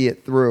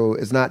it through,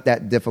 is not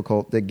that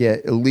difficult to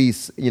get at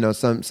least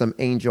some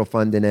angel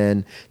funding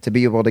in to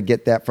be able to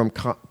get that from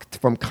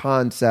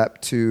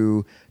concept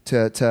to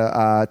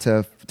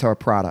a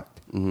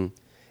product. Mm-hmm.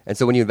 And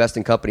so when you invest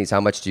in companies, how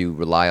much do you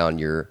rely on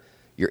your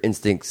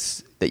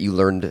instincts that you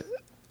learned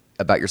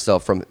about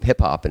yourself from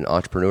hip hop and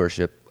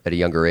entrepreneurship at a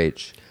younger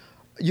age?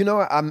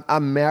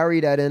 I'm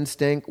married at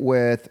instinct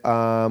with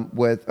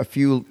a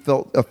few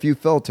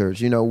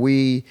filters.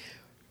 We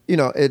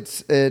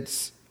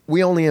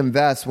only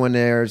invest when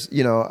there's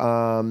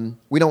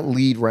we don't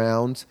lead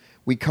rounds.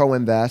 We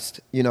co-invest.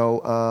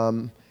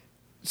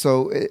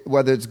 So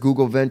whether it's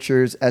Google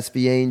Ventures,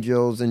 SV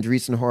Angels,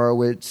 Andreessen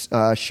Horowitz,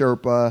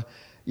 Sherpa,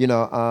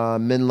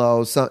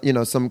 Menlo,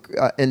 some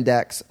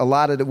index. A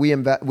lot of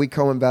we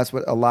co-invest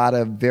with a lot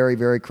of very,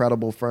 very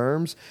credible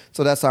firms.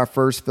 So that's our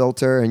first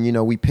filter, and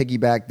we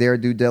piggyback their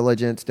due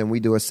diligence. Then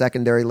we do a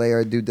secondary layer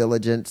of due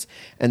diligence,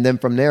 and then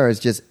from there it's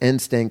just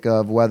instinct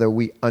of whether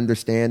we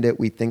understand it,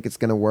 we think it's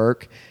going to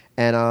work,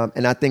 and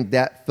I think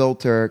that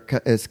filter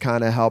has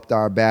kind of helped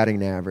our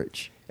batting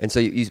average. And so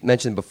you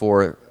mentioned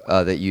before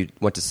that you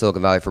went to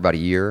Silicon Valley for about a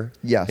year.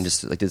 Yes. And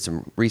just did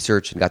some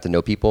research and got to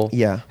know people.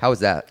 Yeah. How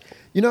was that?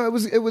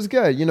 It was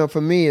good.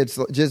 For me, it's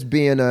just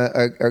being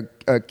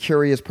a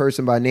curious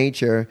person by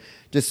nature,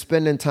 just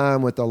spending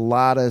time with a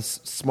lot of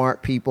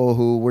smart people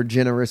who were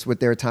generous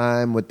with their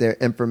time, with their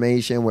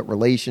information, with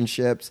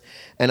relationships.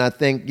 And I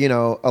think,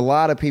 a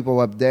lot of people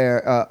up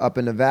there, up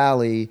in the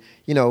valley,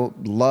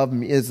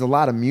 is a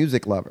lot of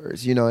music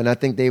lovers, and I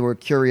think they were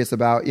curious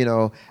about,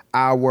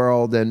 our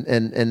world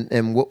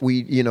and what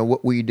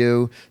we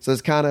do. So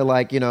it's kind of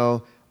like,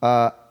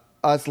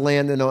 us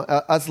landing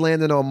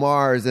on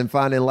Mars and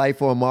finding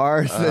life on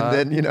Mars,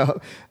 and then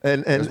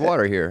and there's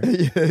water here.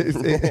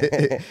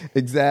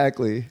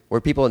 Exactly. Were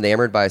people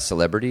enamored by a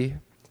celebrity?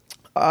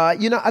 I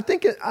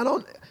think I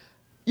don't.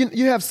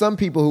 You have some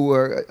people who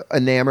were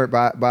enamored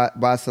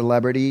by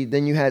celebrity.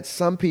 Then you had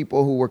some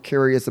people who were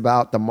curious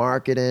about the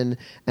marketing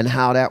and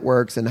how that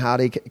works and how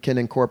they can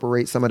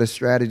incorporate some of the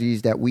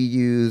strategies that we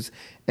use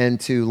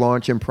into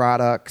launching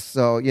products.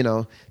 So,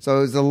 so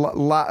it was a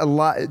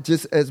lot,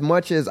 just as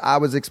much as I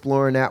was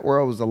exploring that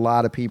world, it was a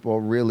lot of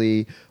people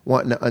really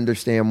wanting to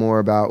understand more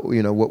about,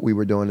 what we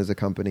were doing as a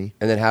company.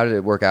 And then how did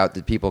it work out?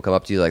 Did people come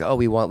up to you like, oh,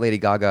 we want Lady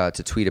Gaga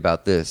to tweet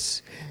about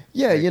this?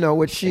 Yeah, right? you know,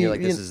 what she... And you're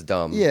like, this is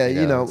dumb. Yeah,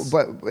 you know, it's-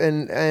 but...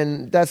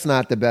 And that's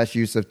not the best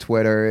use of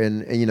Twitter.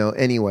 And you know,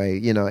 anyway,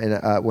 you know,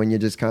 and when you're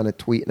just kind of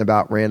tweeting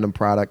about random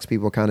products,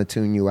 people kind of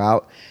tune you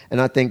out.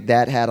 And I think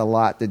that had a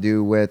lot to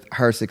do with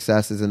her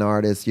success as an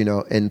artist, you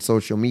know, in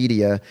social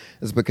media,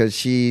 is because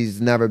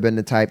she's never been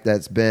the type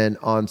that's been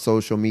on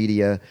social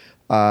media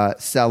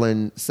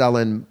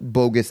selling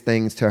bogus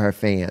things to her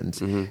fans,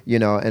 you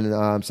know,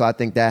 and so I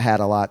think that had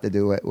a lot to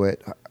do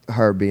with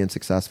her being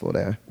successful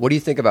there. What do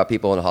you think about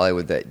people in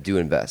Hollywood that do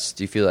invest?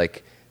 Do you feel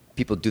like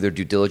people do their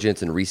due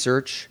diligence and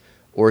research,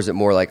 or is it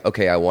more like,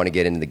 okay, I want to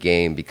get into the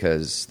game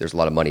because there's a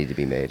lot of money to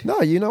be made?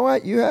 No, you know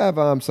what? You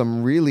have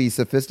some really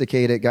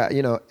sophisticated guys.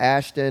 You know,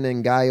 Ashton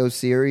and Guy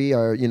Oseary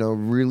are, you know,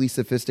 really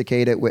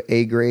sophisticated with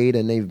A grade,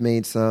 and they've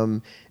made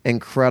some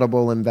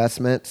incredible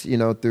investments. You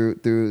know, through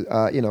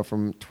you know,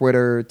 from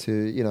Twitter to,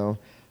 you know,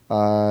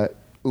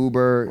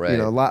 Uber. Right. You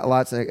know,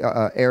 lots of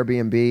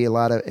Airbnb. A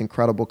lot of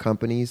incredible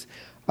companies.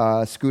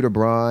 Scooter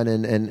Braun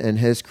and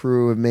his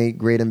crew have made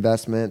great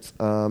investments.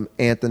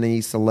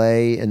 Anthony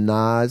Soleil and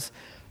Nas.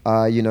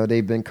 You know,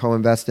 they've been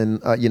co-investing,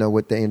 you know,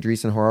 with the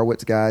Andreessen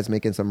Horowitz guys,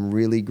 making some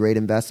really great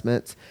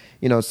investments.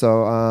 You know,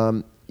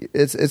 so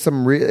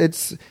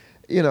it's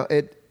you know,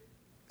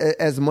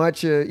 as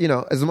much you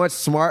know, as much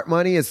smart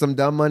money as some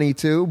dumb money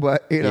too.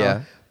 But you know,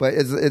 Yeah. but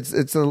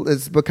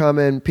it's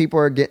becoming, people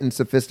are getting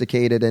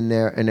sophisticated in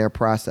their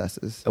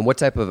processes. And what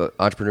type of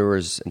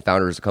entrepreneurs and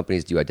founders of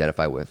companies do you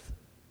identify with?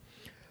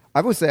 I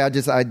would say I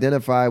just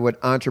identify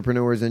with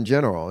entrepreneurs in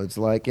general. It's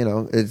like, you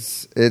know,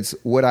 it's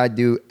what I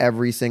do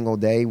every single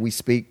day. We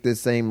speak the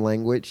same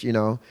language, you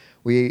know.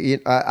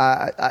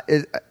 I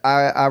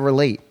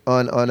relate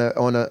on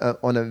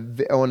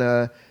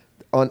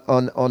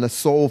a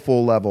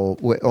soulful level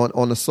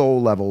on a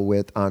soul level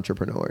with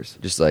entrepreneurs.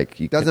 Just like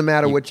you Doesn't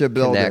matter what you're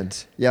building.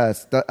 connect.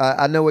 Yes,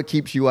 I know what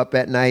keeps you up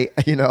at night.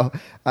 You know,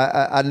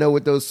 I know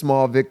what those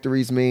small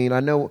victories mean.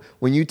 I know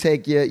when you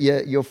take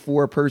your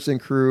 4-person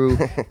crew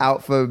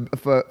out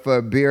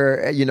for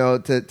beer, you know,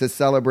 to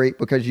celebrate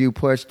because you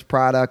pushed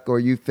product or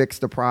you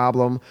fixed a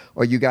problem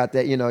or you got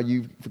that, you know,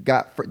 you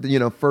got, you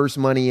know, first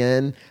money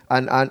in.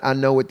 I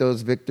know what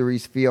those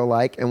victories feel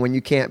like. And when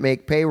you can't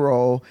make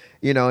payroll,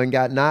 you know, and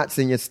got knots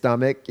in your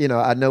stomach, you know,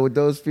 I know what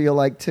those feel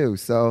like too.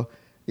 So,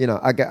 you know,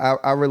 I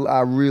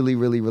really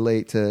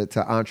relate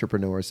to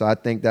entrepreneurs. So I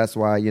think that's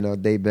why, you know,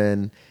 they've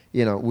been,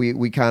 you know,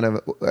 we kind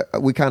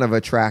of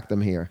attract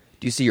them here.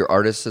 Do you see your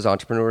artists as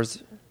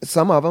entrepreneurs?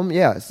 Some of them,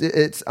 yes.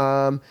 It's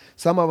some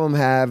of them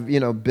have, you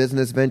know,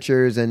 business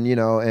ventures and, you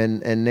know,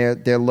 and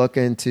they're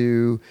looking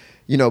to,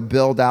 you know,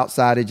 build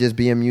outside of just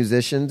being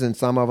musicians, and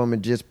some of them are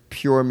just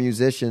pure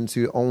musicians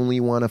who only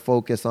want to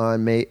focus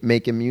on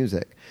making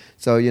music.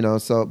 So, you know,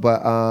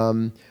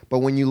 but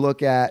when you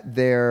look at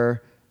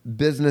their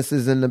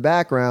businesses in the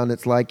background,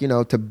 it's like, you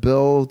know, to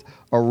build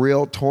a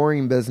real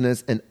touring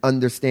business and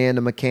understand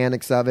the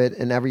mechanics of it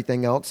and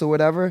everything else or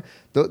whatever,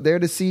 they're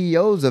the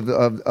CEOs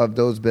of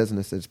those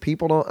businesses.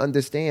 People don't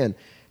understand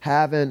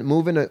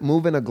moving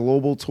a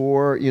global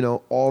tour, you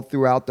know, all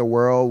throughout the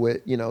world with,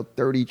 you know,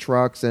 30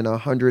 trucks and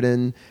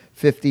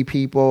 150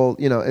 people,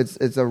 you know,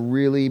 it's a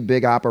really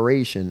big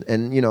operation.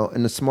 And, you know,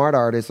 and the smart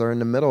artists are in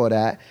the middle of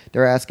that.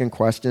 They're asking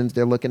questions.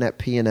 They're looking at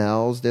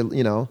P&Ls. They're,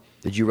 you know.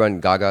 Did you run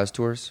Gaga's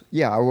tours?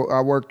 Yeah, I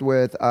worked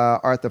with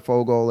Arthur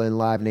Fogel and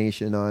Live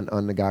Nation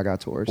on the Gaga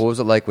tours. What was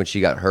it like when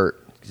she got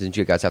hurt? Didn't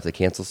you guys have to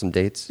cancel some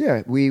dates?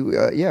 Yeah,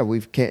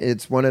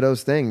 it's one of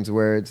those things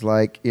where it's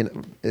like, you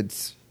know,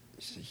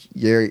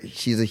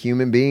 she's a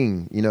human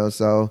being, you know,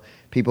 so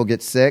people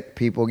get sick,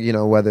 you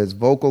know, whether it's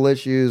vocal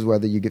issues,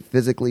 whether you get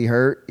physically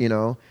hurt, you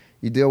know,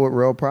 you deal with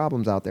real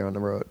problems out there on the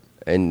road.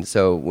 And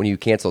so when you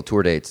cancel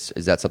tour dates,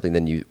 is that something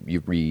then you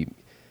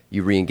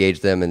re-engage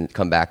them and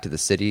come back to the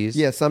cities?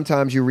 Yeah,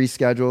 sometimes you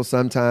reschedule,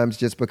 sometimes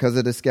just because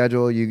of the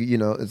schedule, you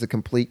know, it's a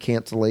complete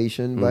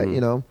cancellation, but,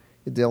 you know,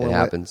 you're dealing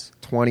with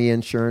 20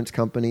 insurance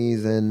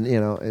companies and, you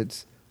know,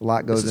 it's a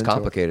lot goes into it. This is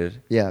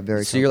complicated. Yeah,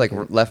 very So you're like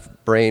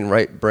left brain,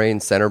 right brain,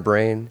 center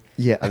brain?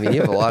 Yeah. I mean,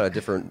 you have a lot of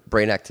different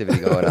brain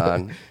activity going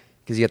on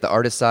because you got the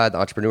artist side, the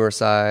entrepreneur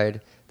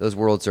side. Those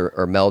worlds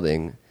are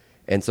melding.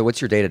 And so what's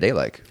your day-to-day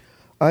like?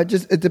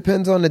 It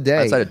depends on the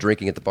day. Outside of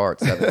drinking at the bar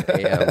at 7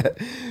 a.m.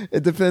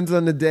 It depends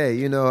on the day.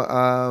 You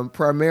know,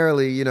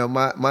 primarily, you know,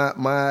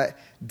 my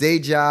day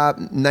job,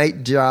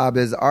 night job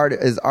is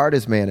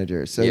artist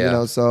manager. So, you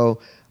know, so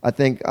I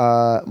think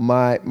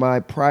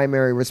my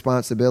primary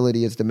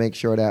responsibility is to make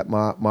sure that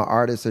my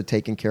artists are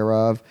taken care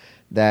of.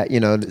 That, you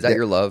know, is that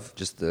your love?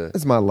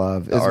 It's my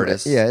love. The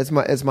artist.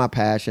 It's my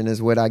passion. It's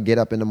what I get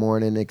up in the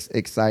morning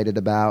excited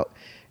about.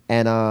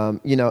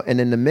 And, you know,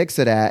 and in the mix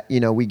of that, you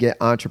know, we get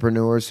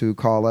entrepreneurs who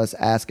call us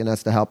asking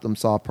us to help them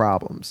solve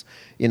problems,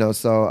 you know,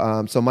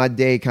 so my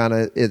day kind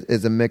of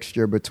is a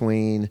mixture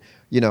between,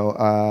 you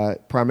know,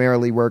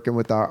 primarily working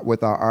with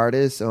our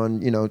artists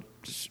on, you know,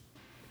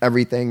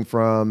 everything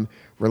from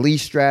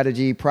release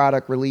strategy,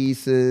 product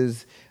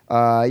releases,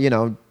 you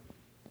know,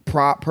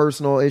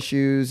 personal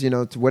issues, you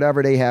know, to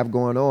whatever they have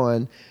going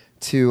on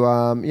to,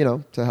 you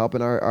know, to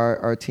helping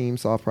our team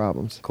solve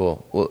problems.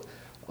 Cool. Well,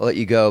 I'll let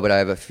you go, but I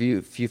have a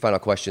few final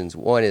questions.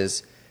 One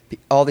is,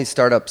 all these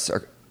startups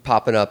are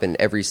popping up in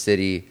every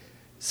city.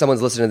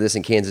 Someone's listening to this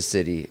in Kansas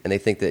City, and they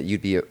think that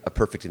you'd be a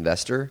perfect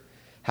investor.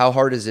 How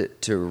hard is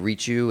it to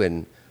reach you,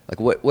 and like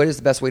what is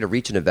the best way to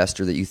reach an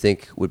investor that you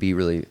think would be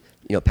really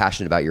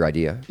passionate about your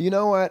idea? You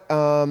know what?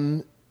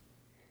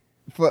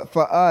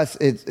 For us,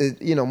 it's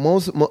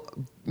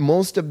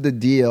most of the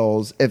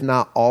deals, if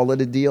not all of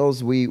the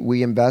deals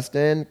we invest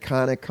in,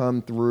 kind of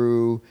come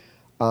through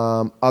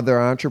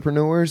other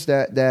entrepreneurs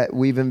that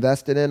we've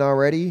invested in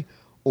already,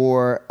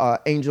 or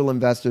angel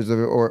investors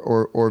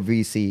or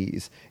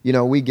VCs.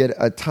 We get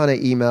a ton of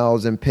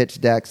emails and pitch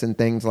decks and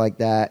things like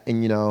that.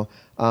 And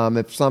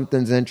if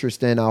something's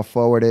interesting, I'll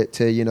forward it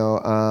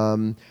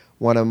to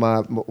one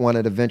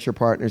of the venture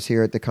partners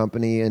here at the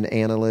company and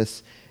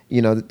analysts,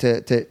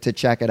 to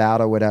check it out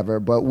or whatever.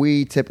 But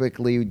we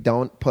typically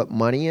don't put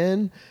money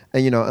in,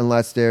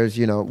 unless there's,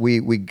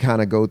 we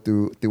kind of go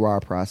through our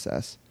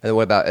process. And then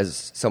what about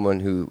as someone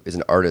who is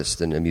an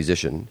artist and a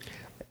musician?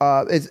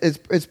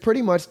 It's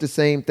pretty much the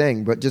same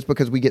thing, but just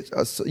because we get,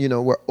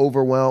 we're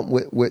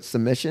overwhelmed with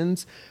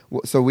submissions,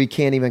 so we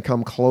can't even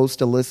come close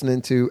to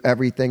listening to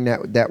everything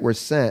that we're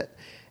sent.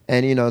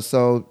 And,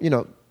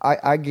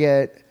 I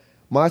get,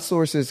 my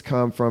sources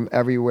come from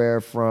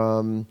everywhere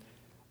from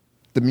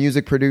the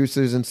music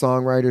producers and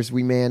songwriters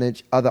we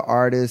manage, other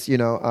artists.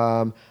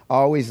 I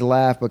always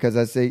laugh because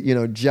I say,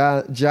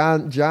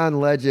 John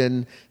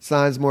Legend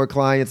signs more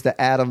clients to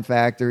Adam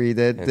Factory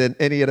than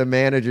any of the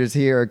managers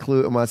here,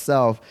 including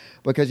myself,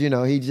 because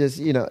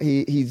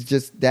he's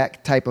just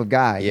that type of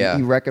guy. Yeah.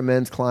 He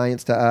recommends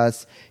clients to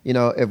us.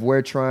 If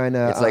we're trying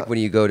to, it's like when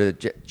you go to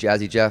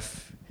Jazzy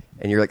Jeff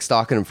and you're like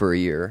stalking him for a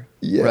year,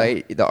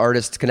 right? The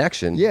artist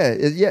connection.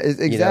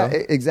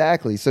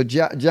 Exactly. So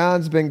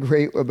John's been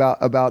great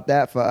about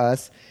that for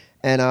us,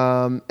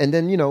 and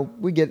then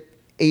we get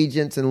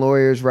agents and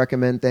lawyers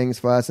recommend things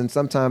for us, and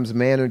sometimes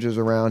managers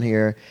around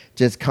here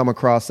just come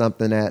across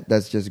something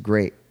that's just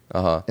great,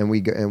 and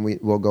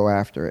we'll go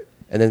after it.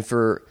 And then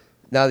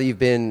now that you've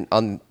been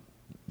on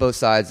both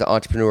sides, the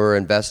entrepreneur,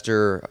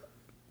 investor,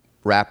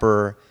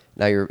 rapper,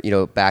 now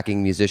you're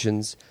backing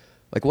musicians.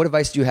 Like, what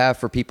advice do you have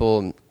for people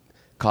in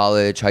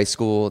college, high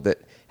school that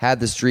had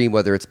this dream,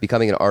 whether it's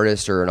becoming an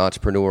artist or an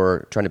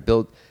entrepreneur, trying to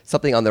build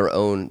something on their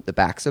own, the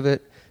backs of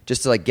it,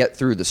 just to like get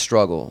through the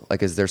struggle?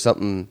 Like, is there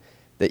something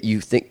that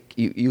you think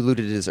you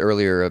alluded to this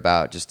earlier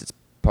about, just it's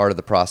part of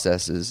the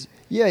process is?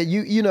 Yeah,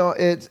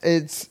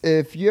 it's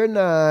if you're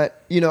not,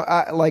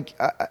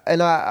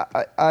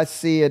 I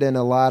see it in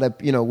a lot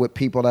of, with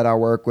people that I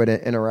work with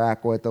and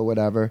interact with or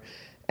whatever.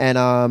 And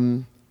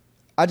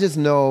I just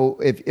know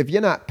if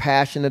you're not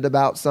passionate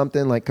about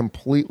something, like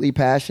completely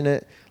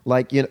passionate,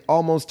 like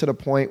almost to the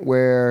point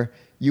where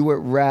you would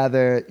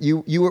rather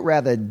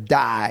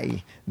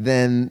die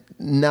than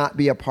not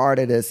be a part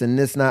of this, and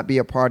this not be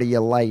a part of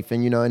your life,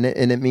 and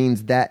and it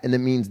means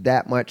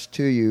that much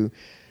to you,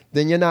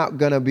 then you're not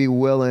going to be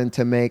willing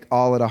to make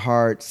all of the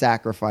hard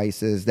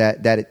sacrifices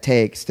that it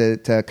takes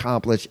to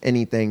accomplish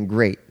anything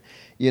great.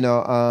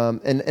 And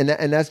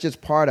that's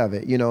just part of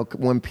it.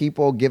 When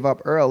people give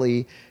up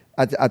early,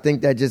 I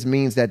think that just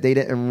means that they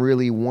didn't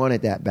really want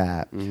it that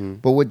bad. Mm-hmm.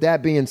 But with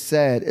that being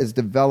said, is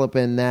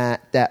developing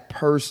that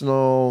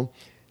personal,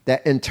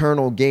 that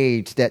internal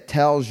gauge that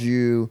tells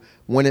you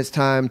when it's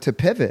time to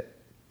pivot.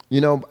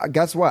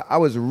 Guess what? I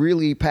was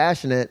really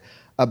passionate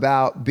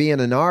about being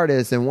an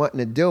artist and wanting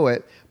to do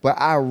it, but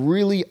I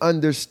really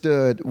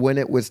understood when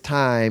it was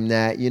time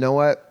that,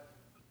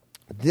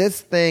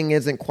 this thing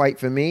isn't quite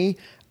for me.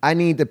 I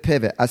need to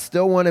pivot. I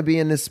still want to be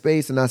in this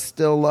space, and I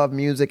still love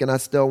music, and I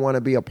still want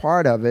to be a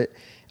part of it.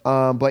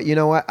 But you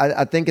know what?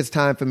 I think it's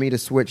time for me to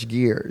switch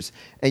gears.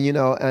 And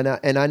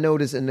and I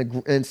notice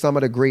in some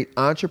of the great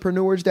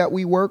entrepreneurs that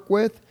we work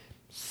with,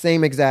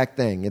 same exact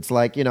thing. It's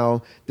like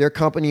their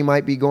company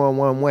might be going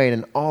one way,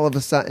 and all of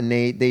a sudden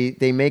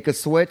they make a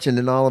switch, and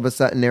then all of a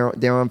sudden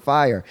they're on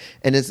fire.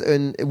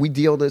 And we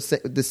deal the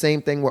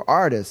same thing with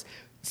artists.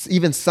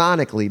 Even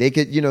sonically, they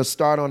could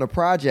start on a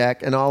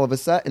project, and all of a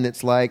sudden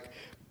it's like,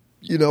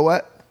 you know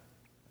what?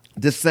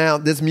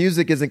 This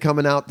music isn't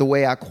coming out the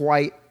way I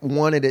quite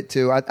wanted it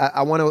to.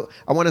 I want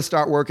to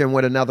start working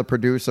with another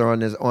producer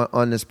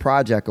on this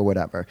project or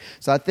whatever.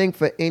 So I think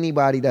for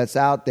anybody that's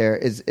out there,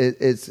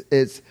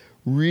 it's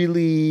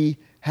really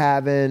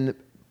having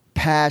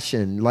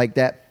passion, like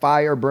that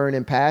fire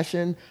burning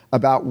passion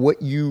about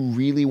what you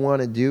really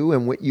want to do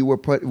and what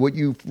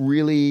you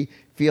really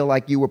feel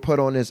like you were put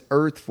on this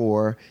earth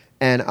for.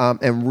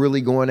 And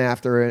really going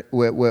after it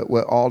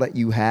with all that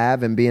you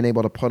have, and being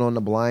able to put on the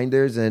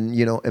blinders and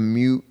and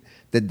mute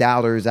the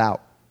doubters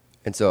out.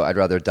 And so I'd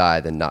rather die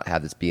than not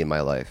have this be in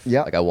my life.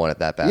 Yeah, like I want it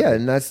that bad. Yeah,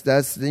 and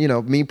that's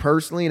me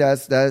personally.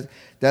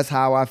 That's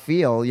how I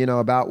feel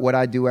about what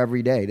I do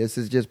every day. This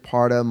is just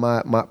part of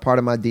my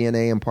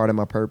DNA and part of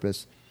my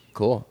purpose.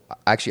 Cool.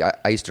 Actually,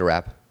 I used to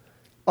rap.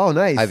 Oh,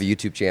 nice. I have a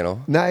YouTube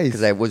channel. Nice.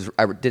 Because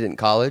I did it in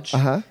college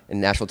in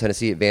Nashville,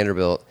 Tennessee at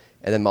Vanderbilt.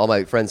 And then all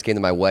my friends came to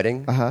my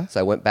wedding. So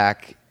I went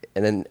back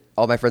And then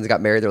all my friends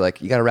got married. They're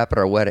like, you got to rap at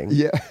our wedding.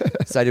 Yeah.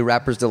 So I do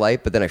Rapper's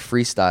Delight, but then I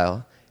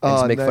freestyle and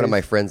just make fun of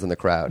my friends in the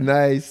crowd.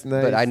 Nice.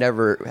 But I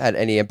never had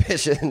any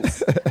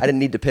ambitions. I didn't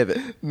need to pivot.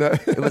 No.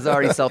 It was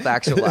already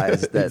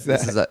self-actualized that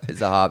this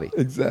is a hobby.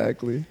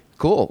 Exactly.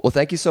 Cool. Well,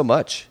 thank you so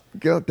much.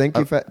 Good. Thank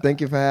you for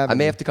having me. I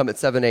may have to come at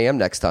 7 a.m.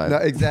 next time. No,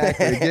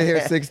 exactly. Get here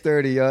at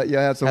 6:30. You'll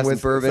have some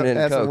bourbon and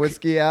have Coke. some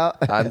whiskey out.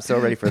 I'm so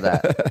ready for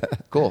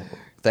that. Cool.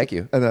 Thank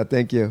you. No,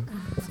 thank you.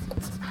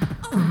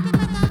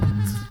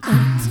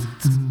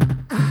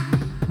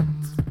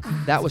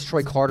 That was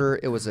Troy Carter.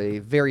 It was a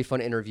very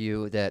fun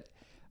interview the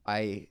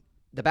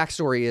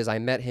backstory is I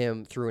met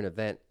him through an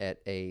event at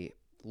a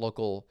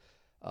local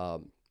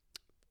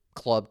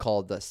club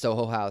called the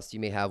Soho House. You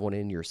may have one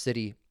in your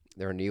city.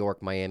 They're in New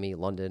York, Miami,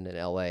 London, and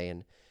LA.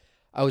 And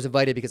I was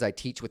invited because I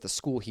teach with the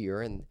school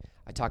here, and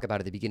I talk about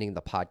it at the beginning of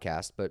the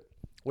podcast. But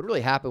what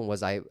really happened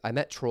was I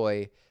met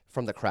Troy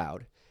from the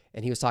crowd,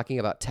 and he was talking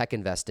about tech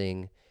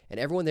investing, and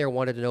everyone there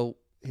wanted to know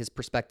his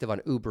perspective on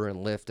Uber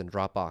and Lyft and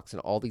Dropbox and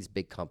all these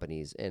big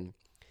companies. And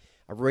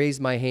I raised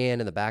my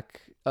hand in the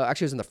back.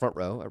 Actually, I was in the front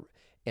row,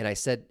 and I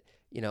said,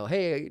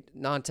 hey,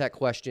 non-tech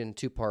question,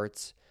 2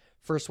 parts.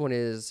 First one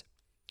is,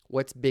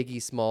 what's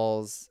Biggie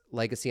Smalls'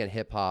 legacy on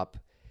hip hop?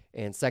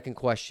 And second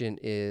question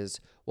is,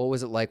 what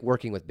was it like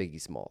working with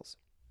Biggie Smalls?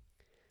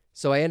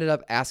 So I ended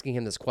up asking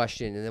him this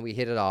question, and then we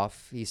hit it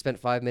off. He spent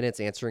 5 minutes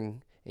answering,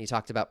 and he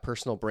talked about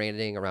personal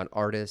branding around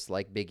artists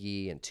like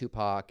Biggie and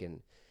Tupac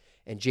and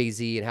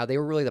Jay-Z, and how they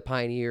were really the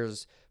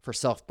pioneers for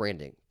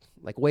self-branding,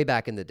 like way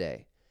back in the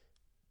day.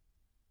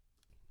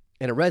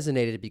 And it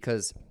resonated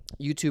because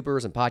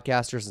YouTubers and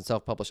podcasters and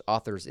self-published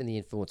authors in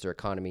the influencer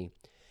economy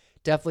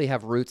definitely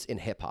have roots in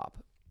hip-hop.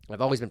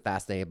 I've always been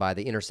fascinated by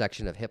the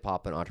intersection of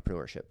hip-hop and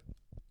entrepreneurship.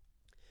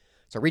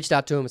 So I reached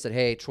out to him and said,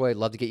 hey, Troy, I'd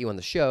love to get you on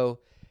the show.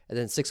 And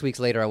then 6 weeks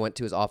later, I went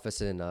to his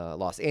office in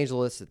Los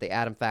Angeles at the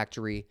Adam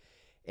Factory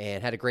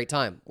and had a great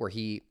time where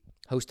he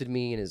hosted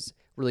me in his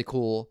really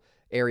cool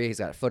area. He's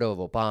got a photo of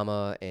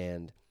Obama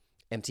and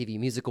MTV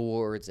Music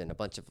Awards and a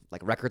bunch of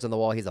records on the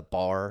wall. He's a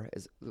bar,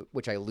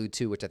 which I allude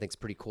to, which I think is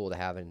pretty cool to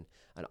have in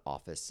an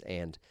office.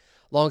 And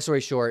long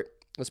story short,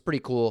 it was pretty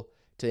cool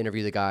to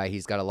interview the guy.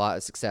 He's got a lot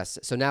of success.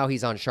 So now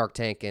he's on Shark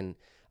Tank and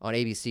on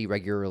ABC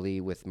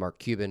regularly with Mark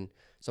Cuban.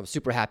 So I'm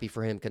super happy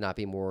for him. Could not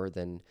be more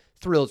than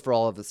thrilled for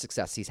all of the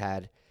success he's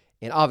had.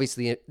 And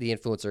obviously the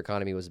influencer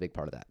economy was a big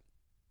part of that.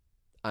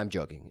 I'm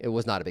joking. It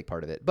was not a big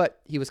part of it, but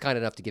he was kind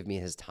enough to give me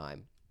his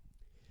time.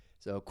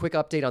 So quick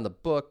update on the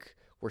book.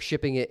 We're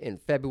shipping it in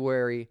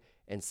February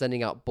and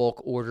sending out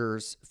bulk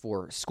orders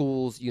for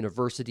schools,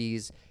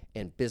 universities,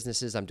 and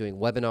businesses. I'm doing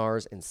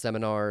webinars and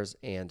seminars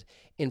and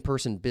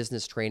in-person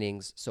business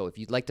trainings. So if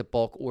you'd like to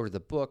bulk order the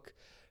book,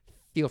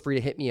 feel free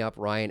to hit me up,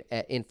 Ryan,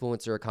 at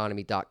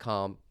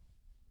influencereconomy.com.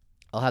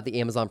 I'll have the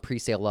Amazon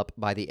pre-sale up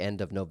by the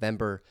end of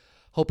November,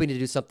 hoping to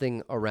do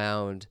something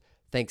around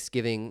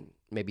Thanksgiving.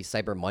 Maybe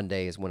Cyber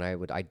Monday is when I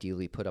would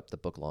ideally put up the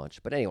book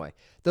launch. But anyway,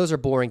 those are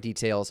boring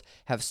details.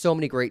 Have so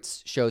many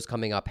great shows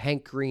coming up.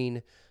 Hank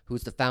Green,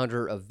 who's the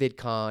founder of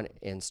VidCon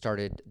and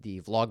started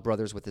the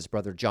Vlogbrothers with his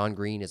brother John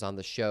Green, is on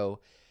the show.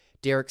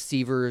 Derek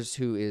Sievers,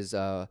 who is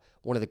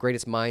one of the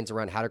greatest minds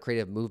around how to create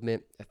a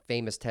movement, a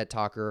famous TED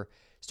Talker,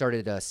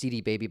 started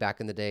CD Baby back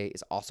in the day,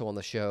 is also on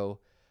the show.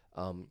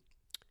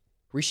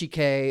 Rishi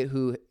K,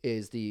 who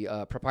is the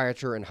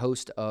proprietor and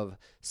host of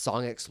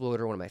Song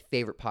Exploder, one of my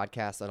favorite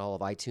podcasts on all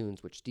of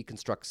iTunes, which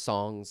deconstructs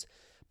songs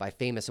by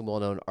famous and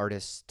well-known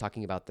artists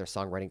talking about their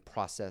songwriting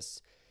process,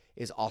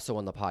 is also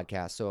on the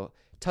podcast. So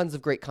tons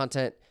of great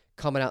content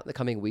coming out in the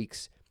coming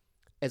weeks.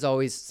 As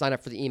always, sign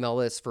up for the email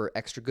list for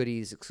extra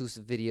goodies,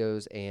 exclusive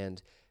videos,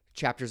 and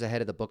chapters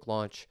ahead of the book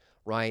launch.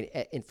 Ryan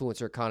at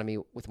Influencer Economy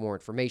with more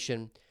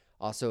information.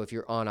 Also, if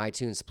you're on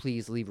iTunes,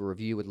 please leave a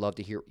review. Would love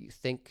to hear what you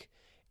think.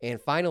 And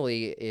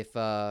finally, if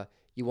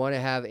you want to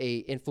have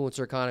a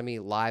Influencer Economy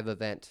live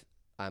event,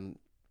 I'm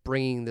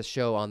bringing the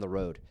show on the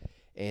road.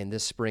 And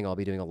this spring, I'll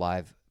be doing a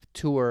live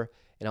tour,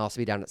 and I'll also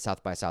be down at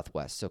South by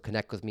Southwest. So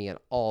connect with me on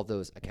all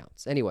those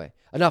accounts. Anyway,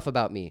 enough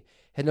about me.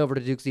 Heading over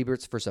to Duke's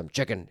Eberts for some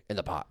chicken in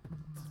the pot.